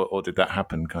in, or did that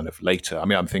happen kind of later? I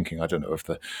mean, I'm thinking, I don't know, of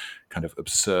the kind of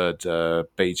absurd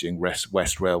Beijing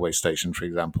West Railway Station, for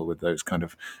example, with those kind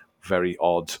of very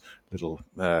odd little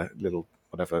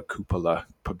whatever cupola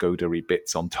pagoda-y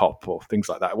bits on top or things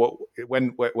like that.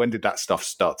 When did that stuff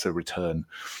start to return?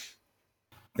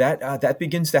 That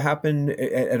begins to happen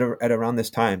at around this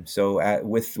time. So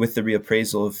with the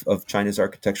reappraisal of China's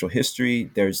architectural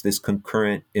history, there's this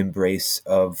concurrent embrace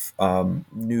of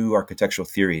new architectural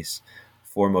theories,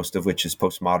 foremost of which is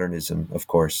postmodernism, of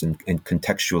course, and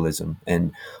contextualism,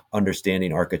 and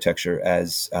understanding architecture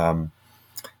as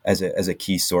a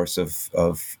key source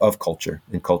of culture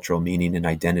and cultural meaning and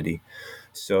identity.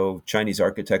 So Chinese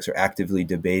architects are actively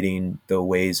debating the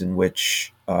ways in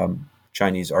which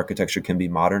Chinese architecture can be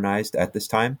modernized at this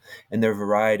time. And there are a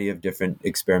variety of different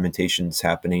experimentations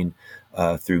happening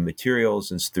through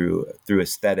materials and through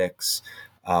aesthetics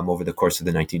over the course of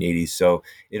the 1980s. So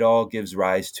it all gives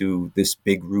rise to this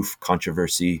big roof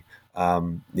controversy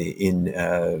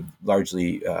in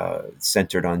largely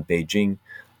centered on Beijing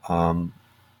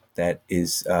that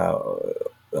is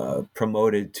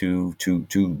promoted to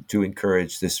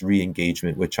encourage this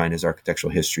re-engagement with China's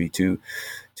architectural history, to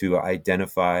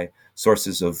identify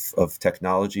sources of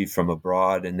technology from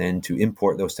abroad, and then to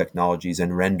import those technologies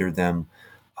and render them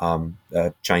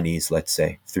Chinese, let's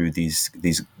say, through these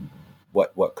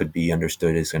what could be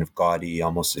understood as kind of gaudy,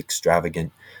 almost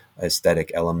extravagant aesthetic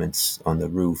elements on the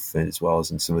roof, as well as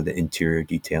in some of the interior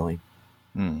detailing.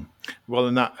 Well,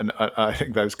 and I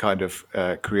think those kind of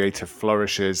creative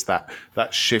flourishes, that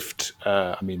shift.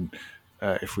 I mean,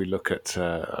 if we look at,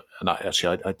 and I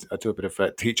do a bit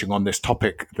of teaching on this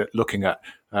topic, that looking at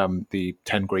the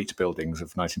 10 great buildings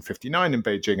of 1959 in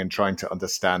Beijing and trying to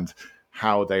understand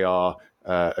how they are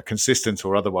consistent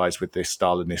or otherwise with this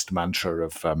Stalinist mantra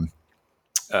of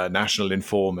national in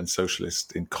form and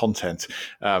socialist in content.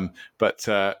 But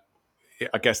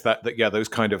I guess that those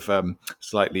kind of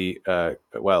slightly,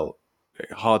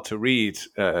 hard to read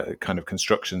kind of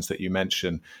constructions that you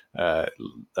mention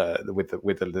with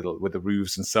the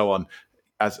roofs and so on,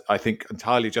 as I think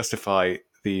entirely justify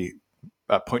the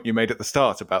point you made at the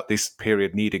start about this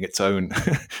period needing its own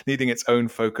needing its own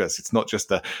focus. It's not just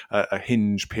a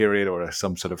hinge period or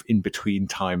some sort of in between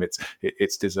time.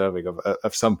 It's deserving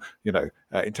of some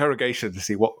interrogation to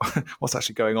see what's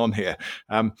actually going on here.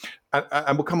 And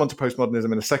we'll come on to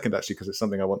postmodernism in a second, actually, because it's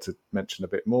something I want to mention a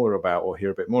bit more about or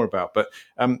hear a bit more about. But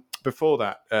before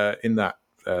that, in that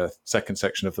second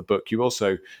section of the book, you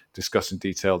also discuss in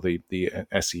detail the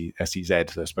SEZ,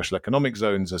 the special economic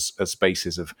zones, as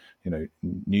spaces of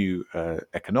new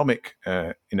economic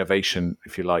innovation,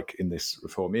 if you like, in this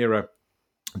reform era.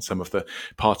 And some of the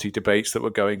party debates that were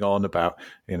going on about,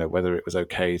 whether it was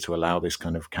okay to allow this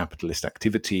kind of capitalist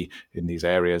activity in these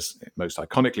areas. Most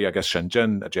iconically, I guess,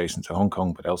 Shenzhen, adjacent to Hong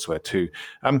Kong, but elsewhere too.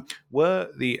 Were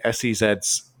the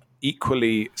SEZs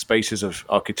equally spaces of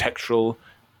architectural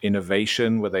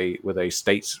innovation? Were they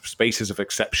spaces of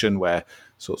exception where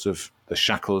sorts of the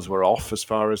shackles were off as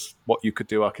far as what you could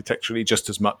do architecturally, just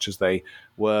as much as they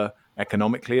were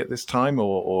economically at this time,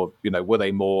 or were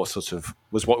they more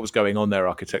was what was going on there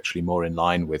architecturally more in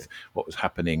line with what was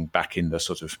happening back in the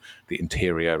sort of the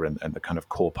interior and the kind of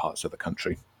core parts of the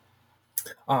country?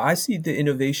 I see the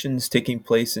innovations taking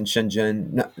place in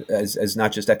Shenzhen as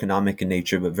not just economic in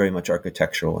nature, but very much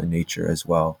architectural in nature as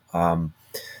well.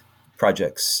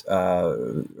 Projects,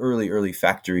 early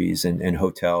factories and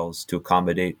hotels to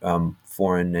accommodate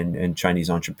foreign and Chinese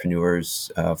entrepreneurs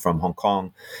from Hong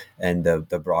Kong and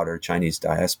the broader Chinese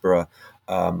diaspora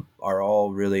are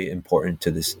all really important to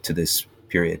this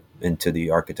period and to the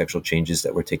architectural changes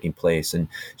that were taking place. And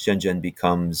Shenzhen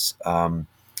becomes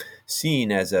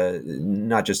seen as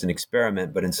not just an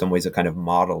experiment, but in some ways a kind of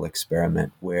model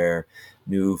experiment where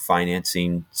new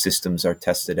financing systems are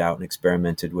tested out and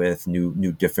experimented with,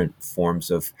 new different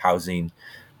forms of housing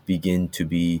begin to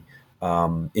be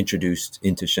introduced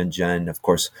into Shenzhen. Of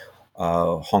course,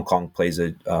 Hong Kong plays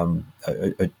a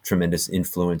tremendous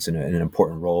influence and an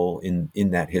important role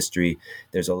in that history.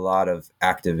 There's a lot of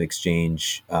active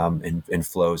exchange and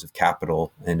flows of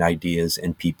capital and ideas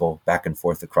and people back and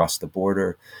forth across the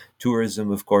border.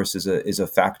 Tourism, of course, is a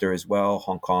factor as well.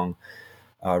 Hong Kong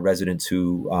residents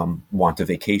who want a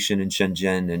vacation in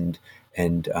Shenzhen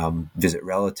and visit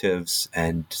relatives,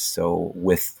 and so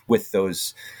with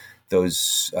those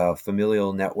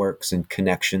familial networks and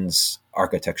connections,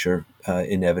 architecture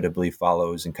inevitably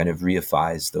follows and kind of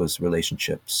reifies those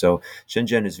relationships. So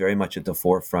Shenzhen is very much at the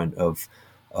forefront of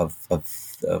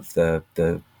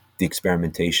the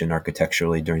experimentation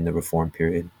architecturally during the reform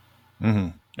period.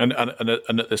 Mm-hmm. And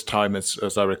at this time,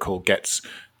 as I recall, gets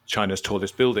China's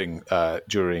tallest building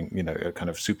during, kind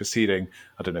of superseding.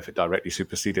 I don't know if it directly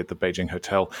superseded the Beijing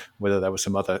Hotel, whether there were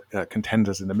some other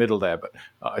contenders in the middle there. But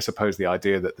I suppose the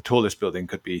idea that the tallest building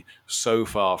could be so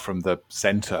far from the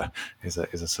center is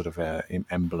a sort of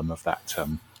emblem of that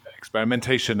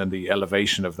experimentation and the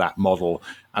elevation of that model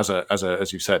as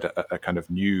you said, a kind of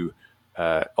new,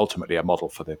 ultimately a model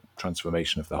for the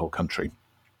transformation of the whole country.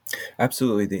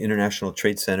 Absolutely. The International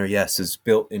Trade Center, yes, is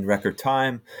built in record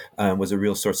time, was a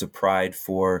real source of pride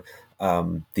for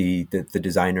the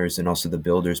designers and also the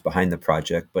builders behind the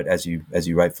project. But as you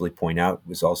rightfully point out,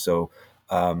 was also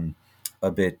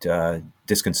a bit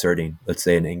disconcerting, let's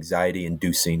say, and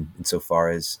anxiety-inducing insofar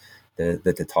as that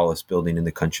the tallest building in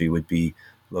the country would be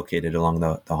located along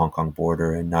the Hong Kong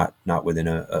border and not within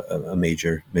a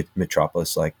major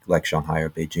metropolis like Shanghai or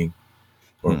Beijing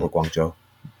or Guangzhou.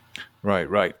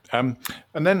 Right. And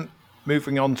then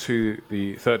moving on to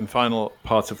the third and final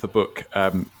part of the book,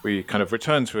 we kind of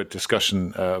return to a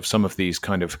discussion of some of these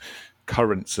kind of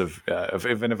currents of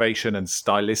innovation and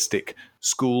stylistic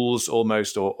schools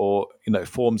almost, or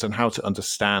forms, and how to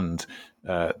understand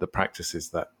the practices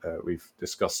that we've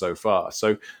discussed so far.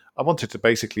 So I wanted to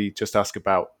basically just ask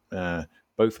about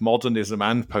both modernism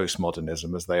and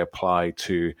postmodernism as they apply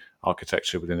to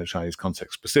architecture within a Chinese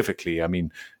context specifically. I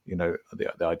mean, the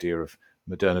idea of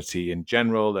modernity in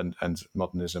general and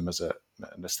modernism as an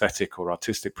aesthetic or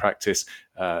artistic practice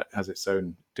has its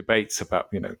own debates about,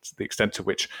 the extent to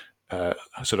which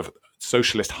sort of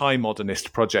socialist high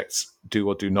modernist projects do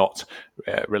or do not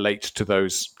relate to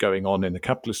those going on in the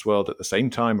capitalist world at the same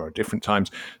time or at different times.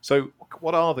 So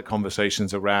what are the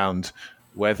conversations around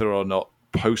whether or not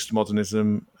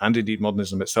postmodernism and indeed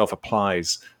modernism itself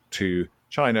applies to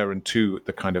China and to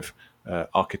the kind of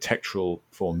architectural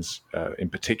forms in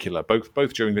particular,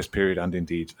 both during this period and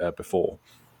indeed before?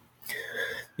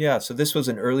 Yeah, so this was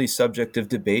an early subject of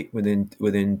debate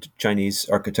within Chinese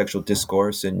architectural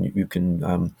discourse, and you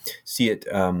can see it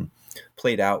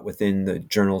played out within the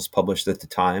journals published at the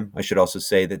time. I should also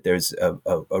say that there's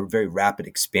a very rapid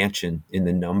expansion in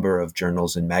the number of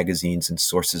journals and magazines and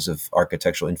sources of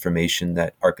architectural information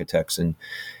that architects and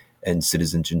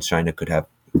citizens in China could have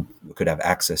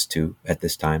access to at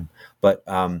this time. But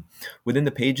within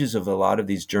the pages of a lot of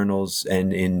these journals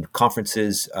and in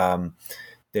conferences,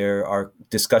 there are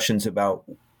discussions about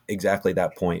exactly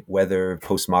that point, whether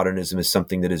postmodernism is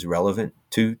something that is relevant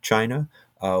to China,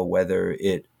 whether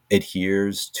it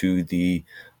adheres to the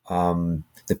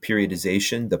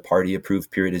periodization, the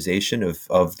party-approved periodization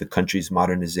of the country's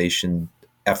modernization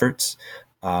efforts.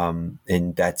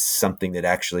 And that's something that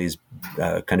actually has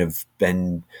kind of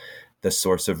been the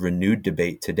source of renewed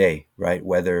debate today, right?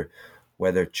 Whether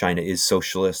China is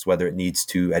socialist, whether it needs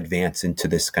to advance into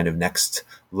this kind of next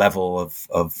level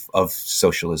of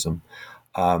socialism.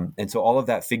 And so all of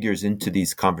that figures into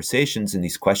these conversations and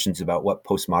these questions about what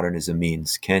postmodernism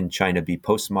means. Can China be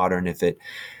postmodern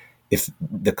if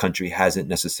the country hasn't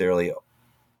necessarily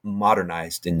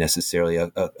modernized in necessarily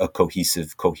a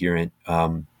cohesive, coherent,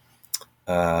 a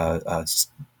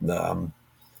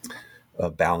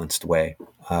balanced way?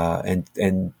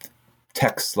 And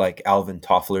texts like Alvin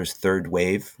Toffler's Third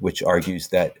Wave, which argues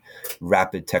that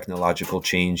rapid technological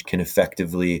change can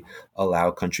effectively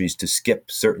allow countries to skip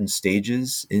certain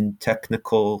stages in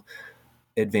technical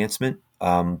advancement,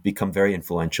 become very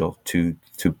influential to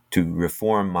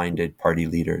reform-minded party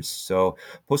leaders. So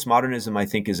postmodernism, I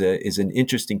think, is an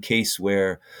interesting case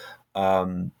where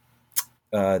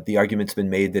the argument's been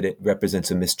made that it represents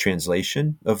a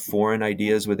mistranslation of foreign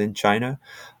ideas within China.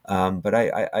 But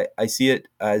I see it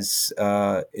as,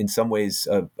 in some ways,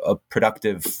 a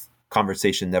productive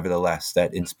conversation, nevertheless,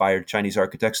 that inspired Chinese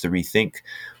architects to rethink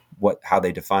how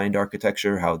they defined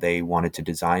architecture, how they wanted to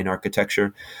design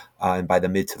architecture. And by the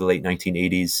mid to the late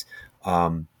 1980s,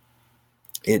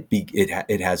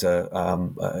 it has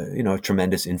a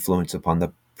tremendous influence upon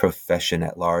the profession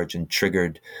at large and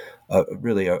triggered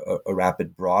really a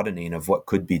rapid broadening of what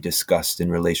could be discussed in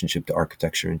relationship to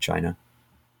architecture in China.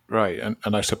 Right,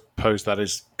 and I suppose that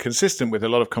is consistent with a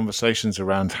lot of conversations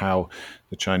around how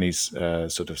the Chinese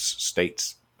sort of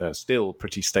states still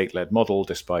pretty state-led model,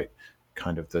 despite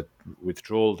kind of the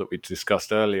withdrawal that we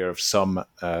discussed earlier of some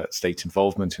state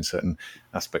involvement in certain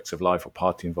aspects of life or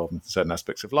party involvement in certain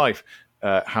aspects of life.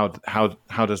 How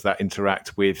does that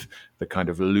interact with the kind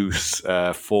of loose,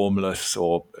 formless,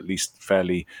 or at least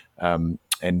fairly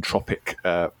entropic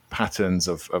patterns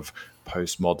of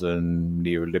postmodern,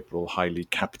 neoliberal, highly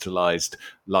capitalized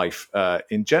life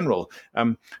in general?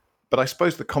 But I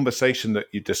suppose the conversation that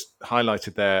you just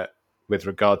highlighted there with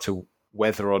regard to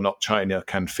whether or not China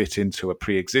can fit into a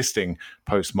pre-existing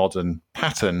postmodern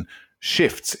pattern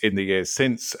shifts in the years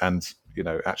since, and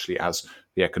actually as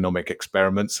the economic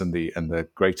experiments and the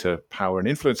greater power and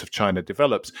influence of China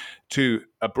develops, to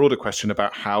a broader question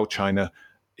about how China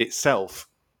itself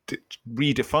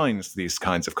redefines these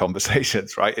kinds of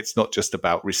conversations, right? It's not just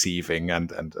about receiving,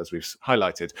 and as we've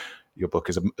highlighted, your book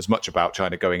is as much about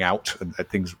China going out and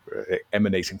things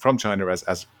emanating from China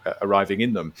as arriving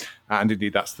in them. And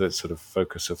indeed, that's the sort of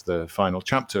focus of the final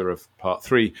chapter of part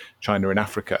 3, China in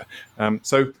Africa.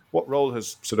 So what role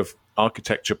has sort of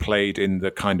architecture played in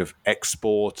the kind of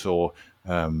export or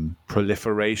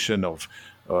proliferation of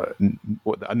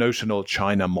a notional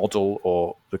China model,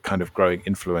 or the kind of growing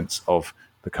influence of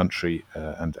the country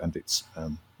and its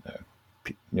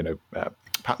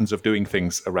patterns of doing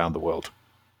things around the world?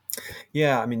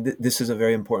 Yeah, I mean, this is a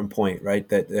very important point, right?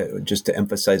 That just to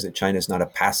emphasize that China is not a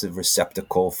passive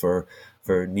receptacle for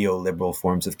neoliberal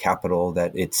forms of capital,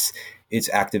 that it's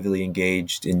actively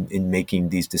engaged in making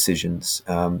these decisions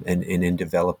and in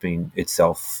developing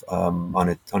itself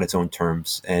on its own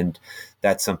terms. And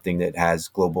that's something that has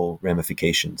global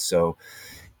ramifications. So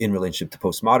in relationship to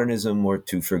postmodernism, or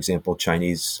to, for example,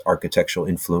 Chinese architectural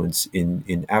influence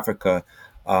in Africa,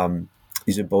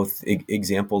 these are both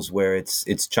examples where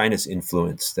it's China's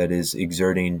influence that is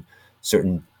exerting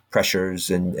certain pressures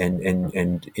and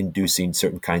inducing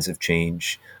certain kinds of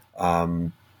change,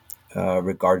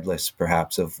 regardless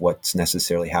perhaps of what's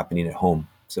necessarily happening at home.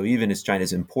 So even as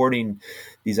China's importing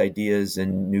these ideas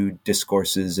and new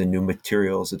discourses and new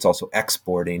materials, it's also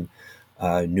exporting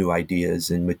new ideas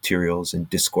and materials and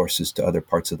discourses to other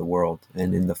parts of the world.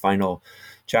 And in the final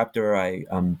chapter, I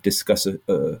discuss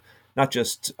not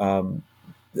just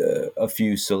a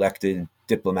few selected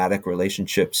diplomatic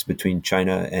relationships between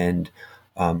China and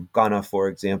Ghana, for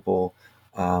example,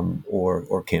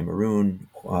 or Cameroon,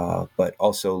 but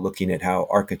also looking at how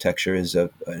architecture is an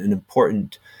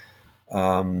important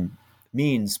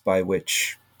means by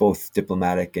which both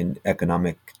diplomatic and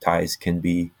economic ties can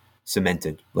be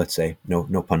cemented. Let's say,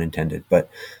 no pun intended, but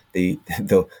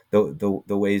the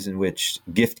ways in which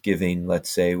gift giving, let's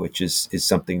say, which is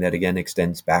something that again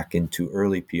extends back into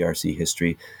early PRC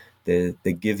history,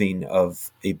 the giving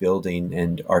of a building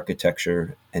and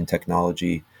architecture and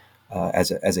technology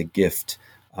as a gift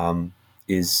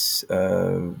is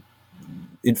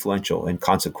influential and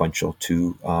consequential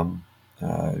to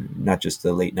not just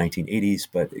the late 1980s,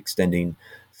 but extending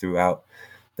throughout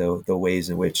the ways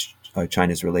in which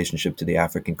China's relationship to the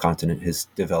African continent has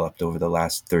developed over the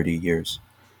last 30 years.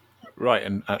 Right,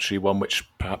 and actually one which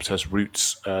perhaps has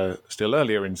roots still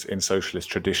earlier in socialist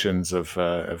traditions of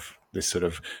this sort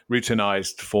of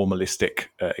routinized, formalistic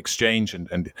exchange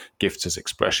and gifts as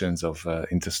expressions of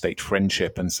interstate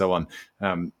friendship and so on.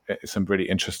 Some really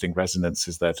interesting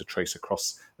resonances there to trace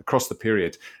across the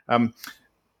period.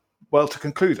 Well, to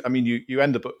conclude, I mean, you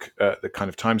end the book, the kind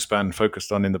of time span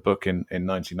focused on in the book in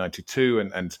 1992,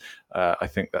 and I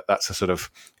think that's a sort of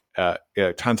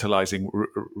tantalizing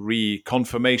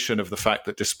reconfirmation of the fact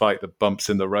that despite the bumps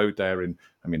in the road there,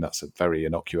 that's a very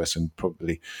innocuous and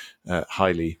probably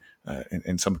highly,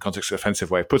 in some contexts,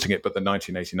 offensive way of putting it, but the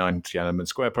 1989 Tiananmen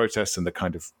Square protests and the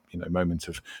kind of moment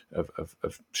of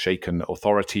shaken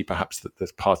authority, perhaps, that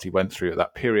the party went through at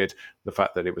that period, the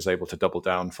fact that it was able to double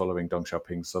down following Deng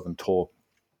Xiaoping's southern tour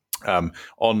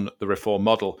on the reform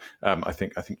model, I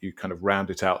think you kind of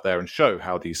round it out there and show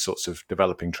how these sorts of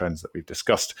developing trends that we've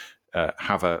discussed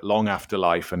have a long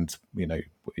afterlife, and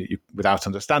without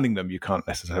understanding them, you can't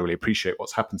necessarily appreciate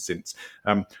what's happened since.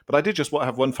 But I did just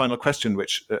have one final question,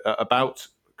 which about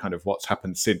kind of what's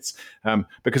happened since,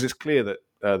 because it's clear that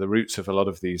the roots of a lot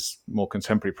of these more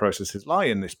contemporary processes lie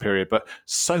in this period, but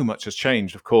so much has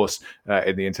changed, of course,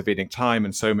 in the intervening time,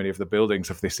 and so many of the buildings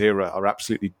of this era are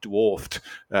absolutely dwarfed,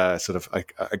 sort of, I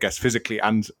guess, physically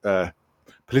and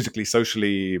politically,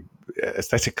 socially,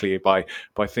 aesthetically, by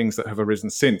things that have arisen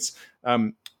since.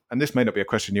 And this may not be a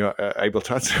question you're able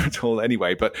to answer at all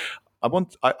anyway, but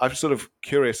I'm sort of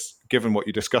curious, given what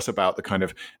you discuss about the kind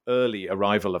of early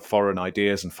arrival of foreign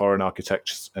ideas and foreign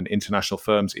architects and international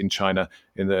firms in China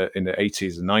in the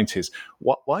 80s and 90s.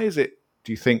 Why is it,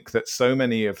 do you think, that so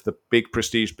many of the big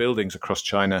prestige buildings across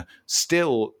China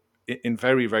still, in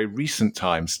very, very recent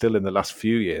times, still in the last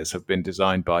few years, have been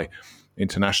designed by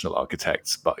international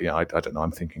architects? But I don't know.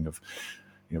 I'm thinking of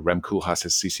Rem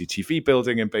Koolhaas's CCTV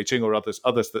building in Beijing, or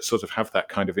others that sort of have that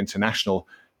kind of international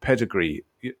pedigree.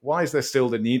 Why is there still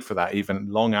the need for that,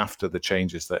 even long after the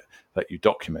changes that you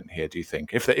document here? Do you think,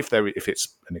 if it's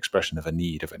an expression of a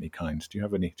need of any kind, do you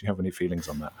have any feelings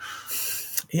on that?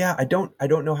 Yeah, I don't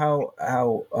know how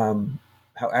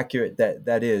accurate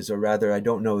that is, or rather, I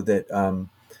don't know that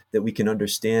that we can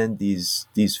understand these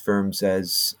firms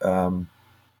as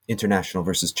international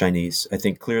versus Chinese. I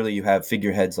think clearly you have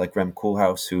figureheads like Rem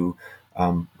Koolhaas who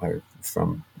are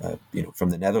from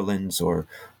the Netherlands or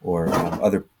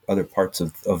other parts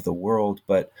of the world,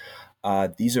 but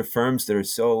these are firms that are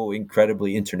so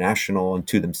incredibly international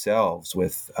unto themselves,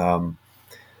 with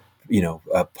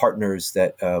partners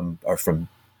that are from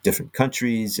different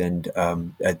countries, and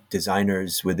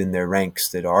designers within their ranks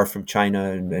that are from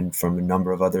China and from a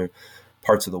number of other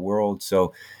parts of the world.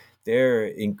 So they're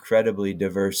incredibly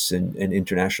diverse and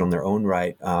international in their own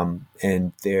right,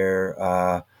 and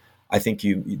they're. I think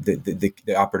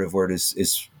the operative word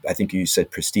is I think you said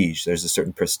prestige. There's a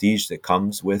certain prestige that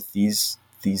comes with these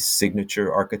signature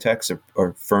architects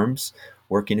or firms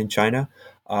working in China.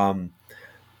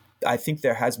 I think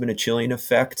there has been a chilling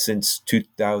effect since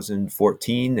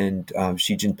 2014 and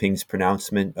Xi Jinping's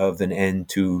pronouncement of an end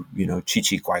to qi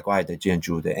qi guai guai de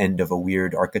jianzhu, the end of a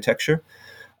weird architecture.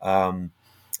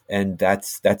 And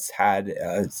that's had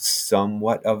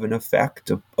somewhat of an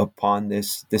effect upon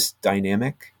this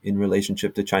dynamic in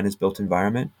relationship to China's built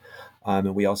environment.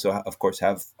 And we also, of course,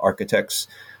 have architects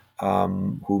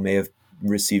who may have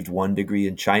received one degree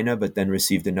in China, but then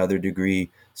received another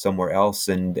degree somewhere else,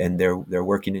 and they're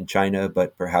working in China,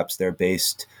 but perhaps they're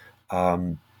based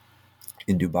in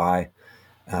Dubai.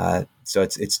 So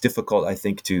it's difficult, I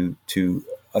think, to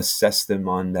assess them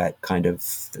on that kind of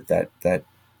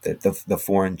the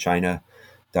foreign China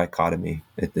dichotomy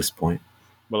at this point.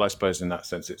 Well, I suppose in that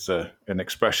sense, it's an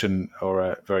expression or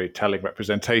a very telling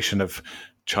representation of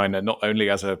China, not only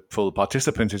as a full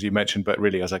participant, as you mentioned, but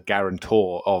really as a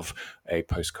guarantor of a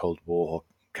post-Cold War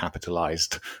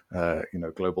capitalized,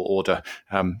 global order.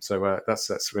 So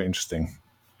that's very interesting.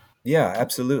 Yeah,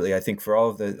 absolutely. I think for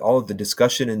all of the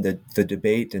discussion and the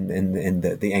debate and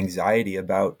the anxiety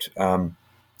about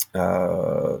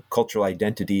cultural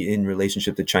identity in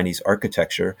relationship to Chinese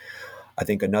architecture, I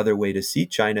think another way to see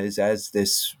China is as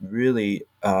this really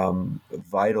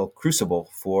vital crucible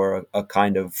for a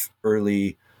kind of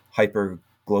early hyper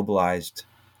globalized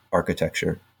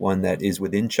architecture, one that is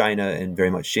within China and very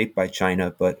much shaped by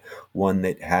China, but one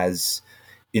that has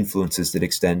influences that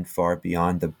extend far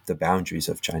beyond the boundaries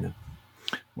of China.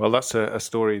 Well, that's a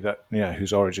story that,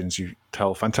 whose origins you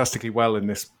tell fantastically well in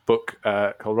this book,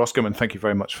 Cole Roskam, and thank you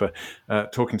very much for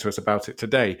talking to us about it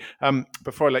today.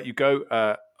 Before I let you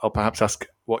go, I'll perhaps ask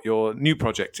what your new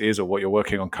project is or what you're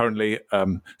working on currently.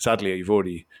 Sadly, you've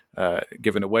already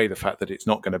given away the fact that it's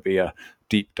not going to be a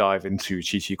deep dive into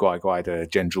Qixi Guaiguai de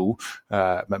Zhenzhu,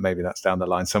 but maybe that's down the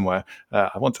line somewhere.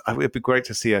 It'd be great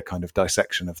to see a kind of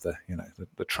dissection of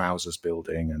the trousers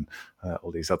building and all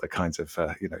these other kinds of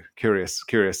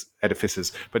curious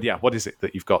edifices. But yeah, what is it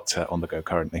that you've got on the go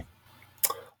currently?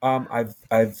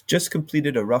 I've just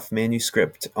completed a rough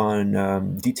manuscript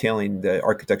on detailing the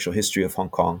architectural history of Hong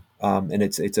Kong, and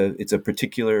it's a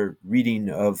particular reading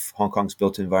of Hong Kong's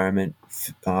built environment,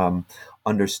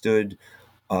 understood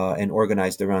and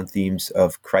organized around themes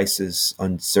of crisis,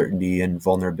 uncertainty, and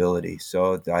vulnerability.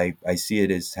 So I see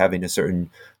it as having a certain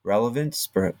relevance,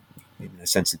 a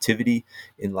sensitivity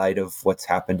in light of what's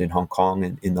happened in Hong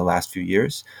Kong in the last few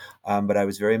years. But I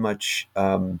was very much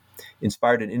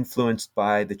inspired and influenced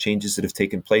by the changes that have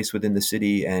taken place within the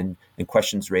city and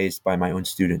questions raised by my own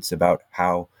students about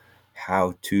how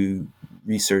to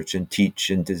research and teach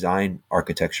and design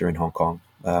architecture in Hong Kong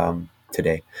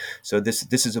today. So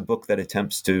this is a book that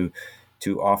attempts to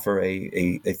offer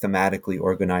a thematically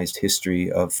organized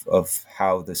history of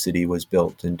how the city was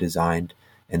built and designed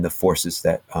and the forces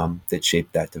that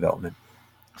shaped that development.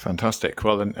 Fantastic.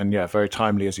 Well, and yeah, very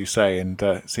timely, as you say, and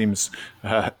it seems,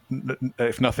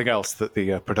 if nothing else, that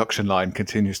the production line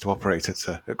continues to operate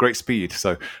at a great speed.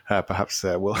 So perhaps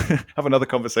we'll have another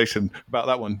conversation about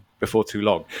that one before too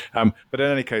long. But in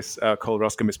any case, Cole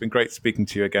Roskam, it's been great speaking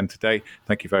to you again today.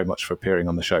 Thank you very much for appearing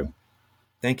on the show.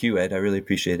 Thank you, Ed. I really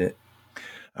appreciate it.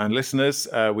 And listeners,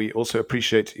 we also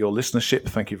appreciate your listenership.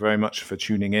 Thank you very much for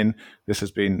tuning in. This has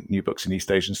been New Books in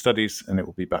East Asian Studies, and it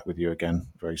will be back with you again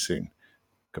very soon.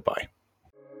 Goodbye.